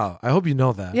brings it out. I hope you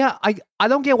know that. Yeah, I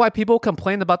don't get why people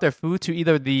complain about their food to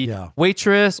either the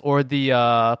waitress or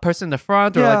the person in the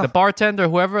front or like the bartender,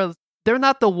 whoever. They're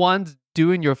not the ones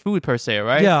doing your food per se,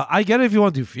 right? Yeah, I get it if you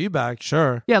want to do feedback,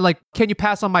 sure. Yeah, like, can you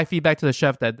pass on my feedback to the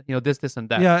chef that, this, and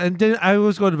that? Yeah, and then I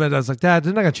always go to bed, I was like, Dad,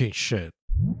 they're not going to change shit.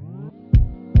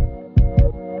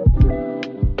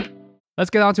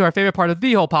 Let's get on to our favorite part of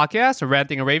the whole podcast,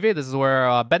 Ranting and Raving. This is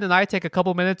where Ben and I take a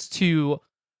couple minutes to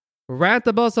rant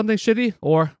about something shitty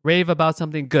or rave about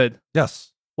something good.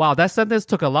 Yes. Wow, that sentence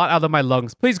took a lot out of my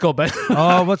lungs. Please go, Ben.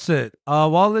 What's it?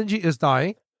 While Linji is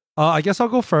dying, I guess I'll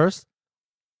go first.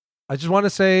 I just want to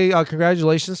say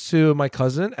congratulations to my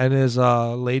cousin and his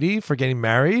lady for getting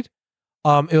married.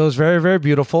 It was very, very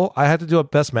beautiful. I had to do a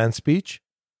best man speech.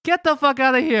 Get the fuck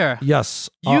out of here. Yes.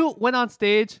 You went on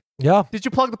stage. Yeah. Did you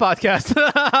plug the podcast?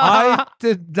 I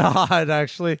did not,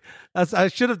 actually. I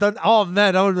should have done. Oh,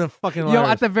 man, that would have been fucking hilarious.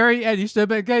 At the very end, you should have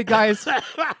been, hey, guys,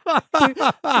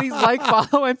 please like,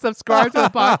 follow, and subscribe to the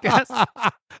podcast.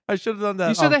 I should have done that.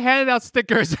 You should have handed out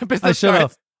stickers and business I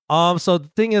cards. So the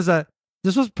thing is that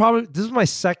this was my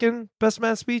second best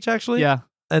man speech, actually. Yeah.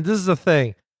 And this is the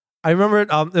thing. I remember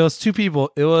it was two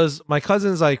people. It was my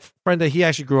cousin's like friend that he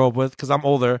actually grew up with because I'm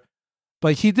older,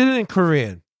 but he did it in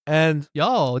Korean. And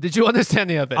did you understand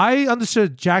any of it? I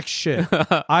understood jack shit.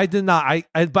 I did not.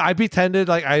 But I pretended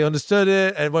like I understood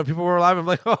it. And when people were laughing, I'm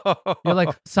like, oh. You're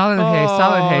like, silent hey,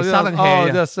 silent hey, silent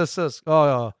hey.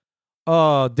 Oh,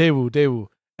 yes. Daewoo.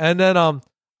 And then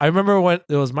I remember when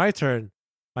it was my turn,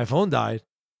 my phone died.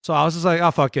 So I was just like,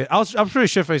 oh, fuck it. I'm pretty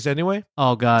shit-faced anyway.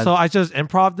 Oh, God. So I just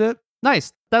improv'd it.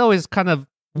 Nice. That always kind of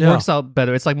works out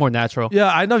better. It's like more natural.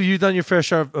 Yeah, I know you've done your fair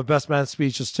share of best man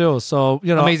speeches too. So,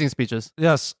 amazing speeches.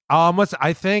 Yes.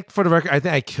 I think for the record, I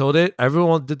think I killed it.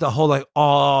 Everyone did the whole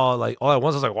all at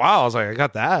once. I was like, wow. I was like, I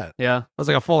got that. Yeah. It was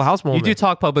like a full house moment. You do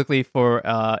talk publicly for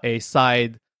a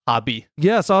side hobby.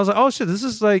 Yeah. So I was like, oh shit, this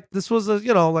was how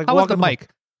was the mic?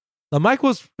 The mic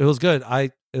was good.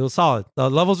 It was solid.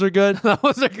 The levels are good.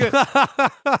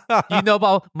 You know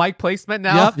about mic placement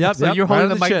now? Yep. So you're holding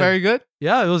the mic very good?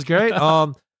 Yeah, it was great.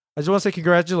 I just want to say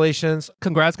congratulations.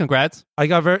 Congrats.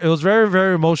 It was very,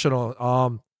 very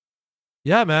emotional.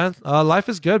 Yeah, man. Life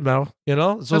is good, man.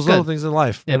 It's those little things in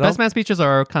life. Yeah, best man speeches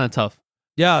are kind of tough.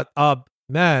 Yeah.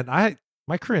 Man,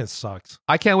 my Korean sucks.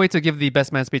 I can't wait to give the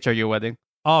best man speech at your wedding.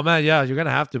 Oh man, yeah, you're gonna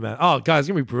have to, man. Oh god, it's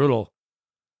gonna be brutal.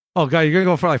 Oh god, you're gonna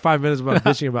go for like 5 minutes about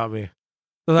bitching about me.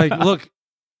 So like, look,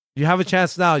 you have a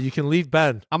chance now. You can leave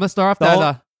Ben. I'm gonna start off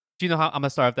that. Do you know how I'm gonna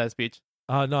start off that speech?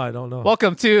 No, I don't know.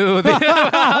 Welcome to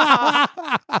the.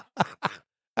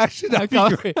 Actually, that'd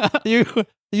be great.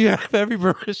 You have every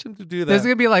permission to do that. There's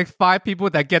gonna be like 5 people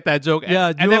that get that joke.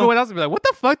 And everyone else will be like, "What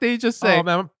the fuck did he just say?" Oh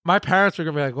man, my parents are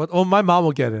gonna be like, "What?" Oh, my mom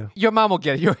will get it. Your mom will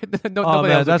get it.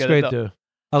 Nobody else will that's get great it, too.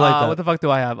 I like that. What the fuck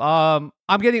do I have? I'm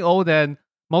getting old and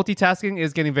multitasking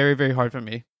is getting very, very hard for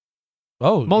me.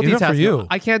 Oh, even for you.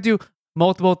 I can't do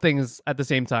multiple things at the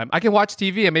same time. I can watch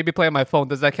TV and maybe play on my phone.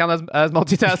 Does that count as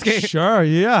multitasking? Sure,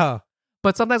 yeah.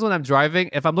 But sometimes when I'm driving,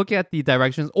 if I'm looking at the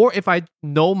directions or if I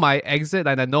know my exit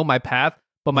and I know my path,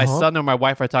 but my son or my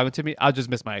wife are talking to me, I'll just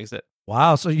miss my exit.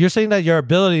 Wow. So you're saying that your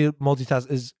ability to multitask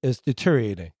is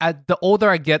deteriorating. The older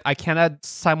I get, I cannot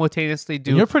simultaneously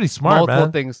do you're pretty smart, multiple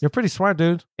man. things. You're pretty smart,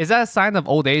 dude. Is that a sign of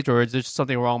old age or is there just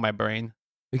something wrong with my brain?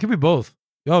 It could be both.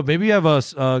 Yo, maybe you have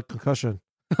a concussion.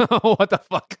 What the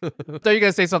fuck? I thought you were going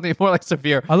to say something more like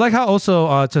severe. I like how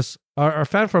also just our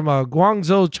fan from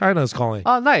Guangzhou, China is calling.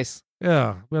 Oh, nice.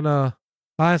 Yeah. I'll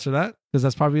answer that because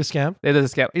that's probably a scam. It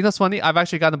is a scam. You know what's funny? I've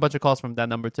actually gotten a bunch of calls from that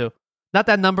number too. Not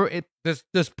that number. This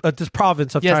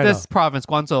province of China. Yes, this province,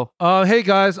 Guangzhou. Hey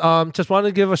guys, just wanted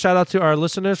to give a shout out to our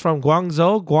listeners from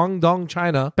Guangzhou, Guangdong,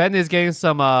 China. Ben is getting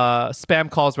some spam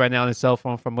calls right now on his cell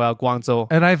phone from Guangzhou.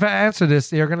 And I've answered this.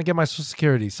 They're gonna get my Social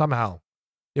Security somehow.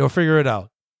 You'll figure it out.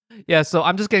 Yeah, so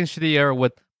I'm just getting shittier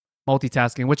with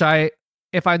multitasking, which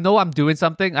if I know I'm doing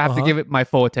something, I have to give it my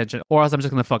full attention, or else I'm just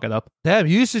gonna fuck it up. Damn,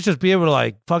 you used to just be able to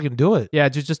like fucking do it. Yeah,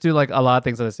 just do like a lot of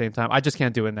things at the same time. I just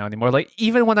can't do it now anymore. Like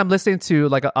even when I'm listening to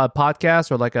like a podcast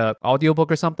or like a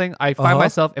audiobook or something, I find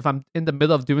myself if I'm in the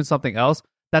middle of doing something else,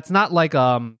 that's not like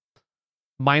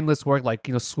mindless work like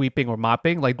sweeping or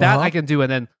mopping like that I can do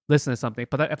and then listen to something.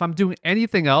 But if I'm doing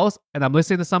anything else and I'm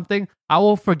listening to something, I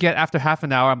will forget after half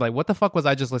an hour. I'm like, what the fuck was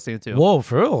I just listening to? Whoa,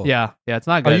 for real? Yeah, it's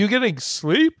not good. Are you getting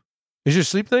sleep? Is your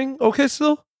sleep thing okay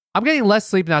still? I'm getting less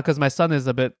sleep now because my son is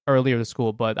a bit earlier to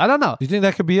school, but I don't know. Do you think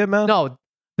that could be it, man? No,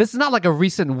 this is not like a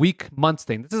recent months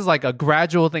thing. This is like a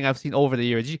gradual thing I've seen over the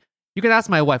years. You can ask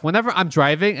my wife. Whenever I'm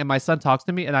driving and my son talks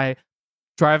to me and I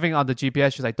driving on the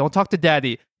GPS, she's like, don't talk to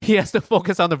daddy. He has to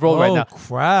focus on the road right now. Oh,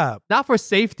 crap. Not for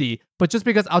safety, but just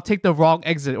because I'll take the wrong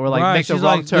exit or like make the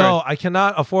wrong turn. No, I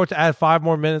cannot afford to add 5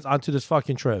 more minutes onto this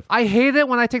fucking trip. I hate it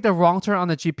when I take the wrong turn on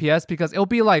the GPS because it'll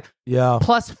be like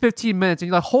plus 15 minutes. And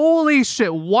you're like, holy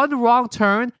shit, one wrong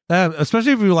turn. Damn,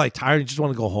 especially if you're like tired and you just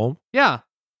want to go home. Yeah.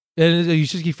 And you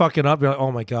just keep fucking up. You're like,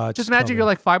 oh my God. Just imagine you're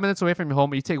like 5 minutes away from your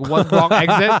home and you take one wrong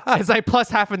exit. It's like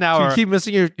plus half an hour. You keep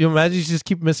missing you imagine you just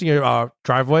keep missing your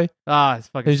driveway. It's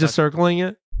fucking You're just circling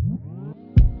it.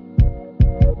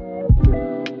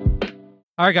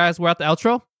 All right, guys, we're at the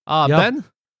outro. Ben,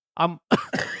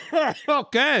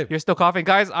 okay. You're still coughing.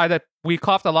 Guys, we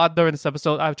coughed a lot during this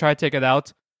episode. I've tried to take it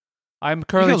out. I'm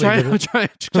currently trying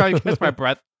to catch my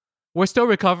breath. we're still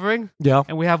recovering. Yeah.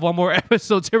 And we have one more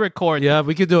episode to record. Yeah,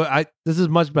 we could do it. This is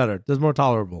much better. This is more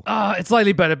tolerable. It's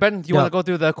slightly better. Ben, do you want to go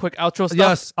through the quick outro stuff?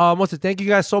 Yes. Thank you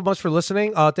guys so much for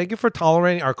listening. Thank you for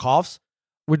tolerating our coughs.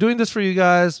 We're doing this for you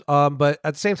guys, but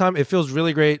at the same time, it feels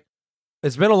really great.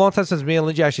 It's been a long time since me and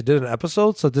Lindsay actually did an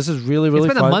episode, so this is really, really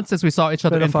fun. It's been a month since we saw each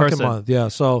other in person. Month. Yeah,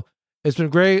 so it's been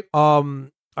great.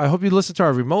 I hope you listened to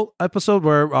our remote episode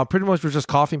where pretty much we're just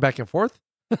coughing back and forth,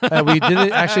 and we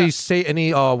didn't actually say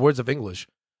any words of English.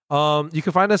 You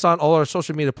can find us on all our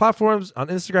social media platforms, on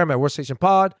Instagram at Workstation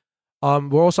Pod.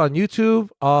 We're also on YouTube.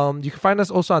 You can find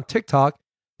us also on TikTok.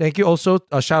 Thank you also.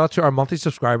 A shout out to our monthly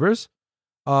subscribers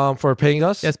for paying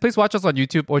us. Yes, please watch us on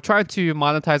YouTube. We're trying to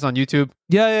monetize on YouTube.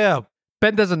 Yeah.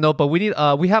 Ben doesn't know, but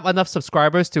we have enough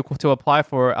subscribers to apply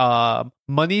for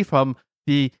money from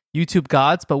the YouTube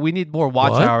gods, but we need more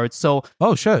watch hours. So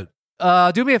shit.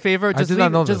 Do me a favor, just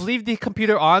leave the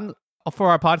computer on for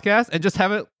our podcast and just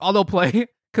have it autoplay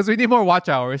because we need more watch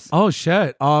hours. Oh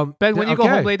shit. Ben, when you go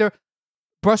home later,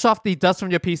 brush off the dust from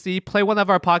your PC, play one of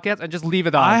our podcasts, and just leave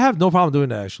it on. I have no problem doing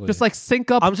that, actually. Just like sync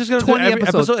up. I'm just going to 20 do every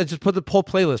episodes episode and just put the whole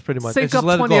playlist pretty much. Sync up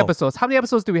 20 episodes. How many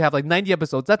episodes do we have? Like 90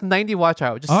 episodes. That's 90 watch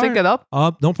hours. Just sync it up.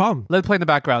 No problem. Let it play in the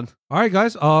background. All right,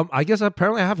 guys. I guess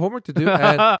apparently I have homework to do,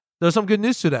 and there's some good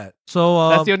news to that. So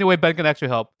that's the only way Ben can actually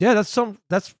help. Yeah,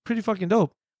 that's pretty fucking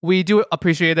dope. We do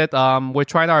appreciate it. We're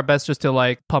trying our best just to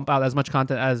like pump out as much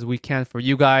content as we can for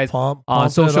you guys on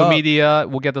social media.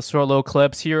 We'll get the short little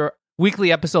clips here.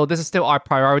 Weekly episode. This is still our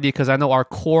priority because I know our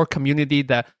core community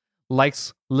that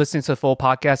likes listening to the full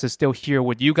podcast is still here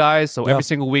with you guys. So every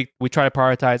single week we try to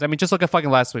prioritize. I mean, just look at fucking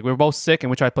last week. We were both sick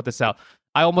and we tried to put this out.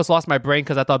 I almost lost my brain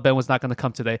because I thought Ben was not going to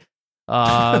come today.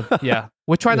 Yeah.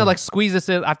 We're trying to like squeeze this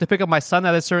in. I have to pick up my son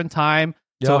at a certain time.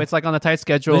 So it's like on a tight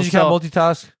schedule. Then you can't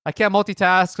multitask. I can't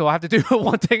multitask, so I have to do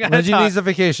one thing at a time. He needs a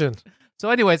vacation.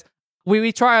 So anyways,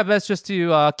 we try our best just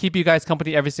to keep you guys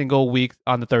company every single week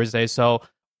on the Thursday. So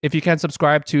if you can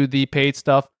subscribe to the paid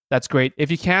stuff, that's great.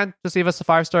 If you can, just leave us a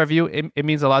 5-star review. It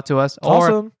means a lot to us.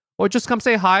 Awesome. Or just come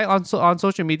say hi on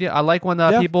social media. I like when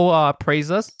people praise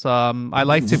us. I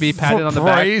like to be patted on the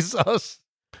back. Praise us.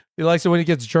 He likes it when he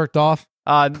gets jerked off.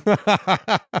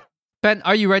 Ben,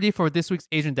 are you ready for this week's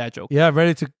Asian dad joke? Yeah, I'm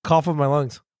ready to cough up my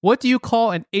lungs. What do you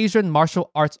call an Asian martial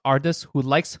arts artist who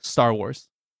likes Star Wars?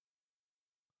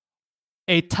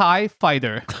 A TIE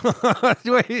fighter.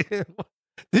 Wait,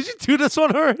 did you do this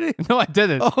one already? No, I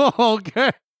didn't. Oh,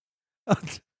 okay.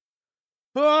 Okay.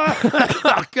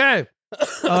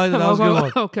 That was a good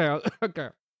one. Okay.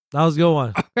 That was a good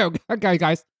one. Okay,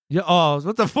 guys. Yeah. Oh,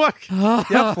 what the fuck? You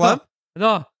have phlegm?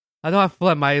 No, I don't have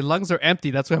phlegm. My lungs are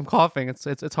empty. That's why I'm coughing.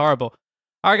 It's horrible.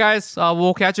 All right, guys.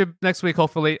 We'll catch you next week,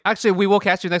 hopefully. Actually, we will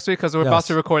catch you next week because we're about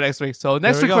to record next week. So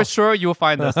next week, for sure, you will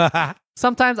find us.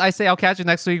 Sometimes I say I'll catch you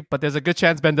next week, but there's a good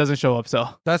chance Ben doesn't show up. So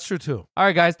that's true, too. All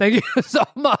right, guys. Thank you so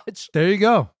much. There you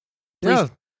go.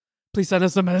 Please send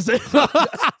us some medicine. Please.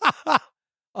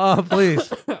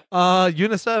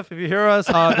 UNICEF, if you hear us,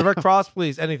 the Red Cross,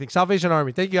 please. Anything. Salvation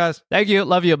Army. Thank you, guys. Thank you.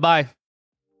 Love you. Bye.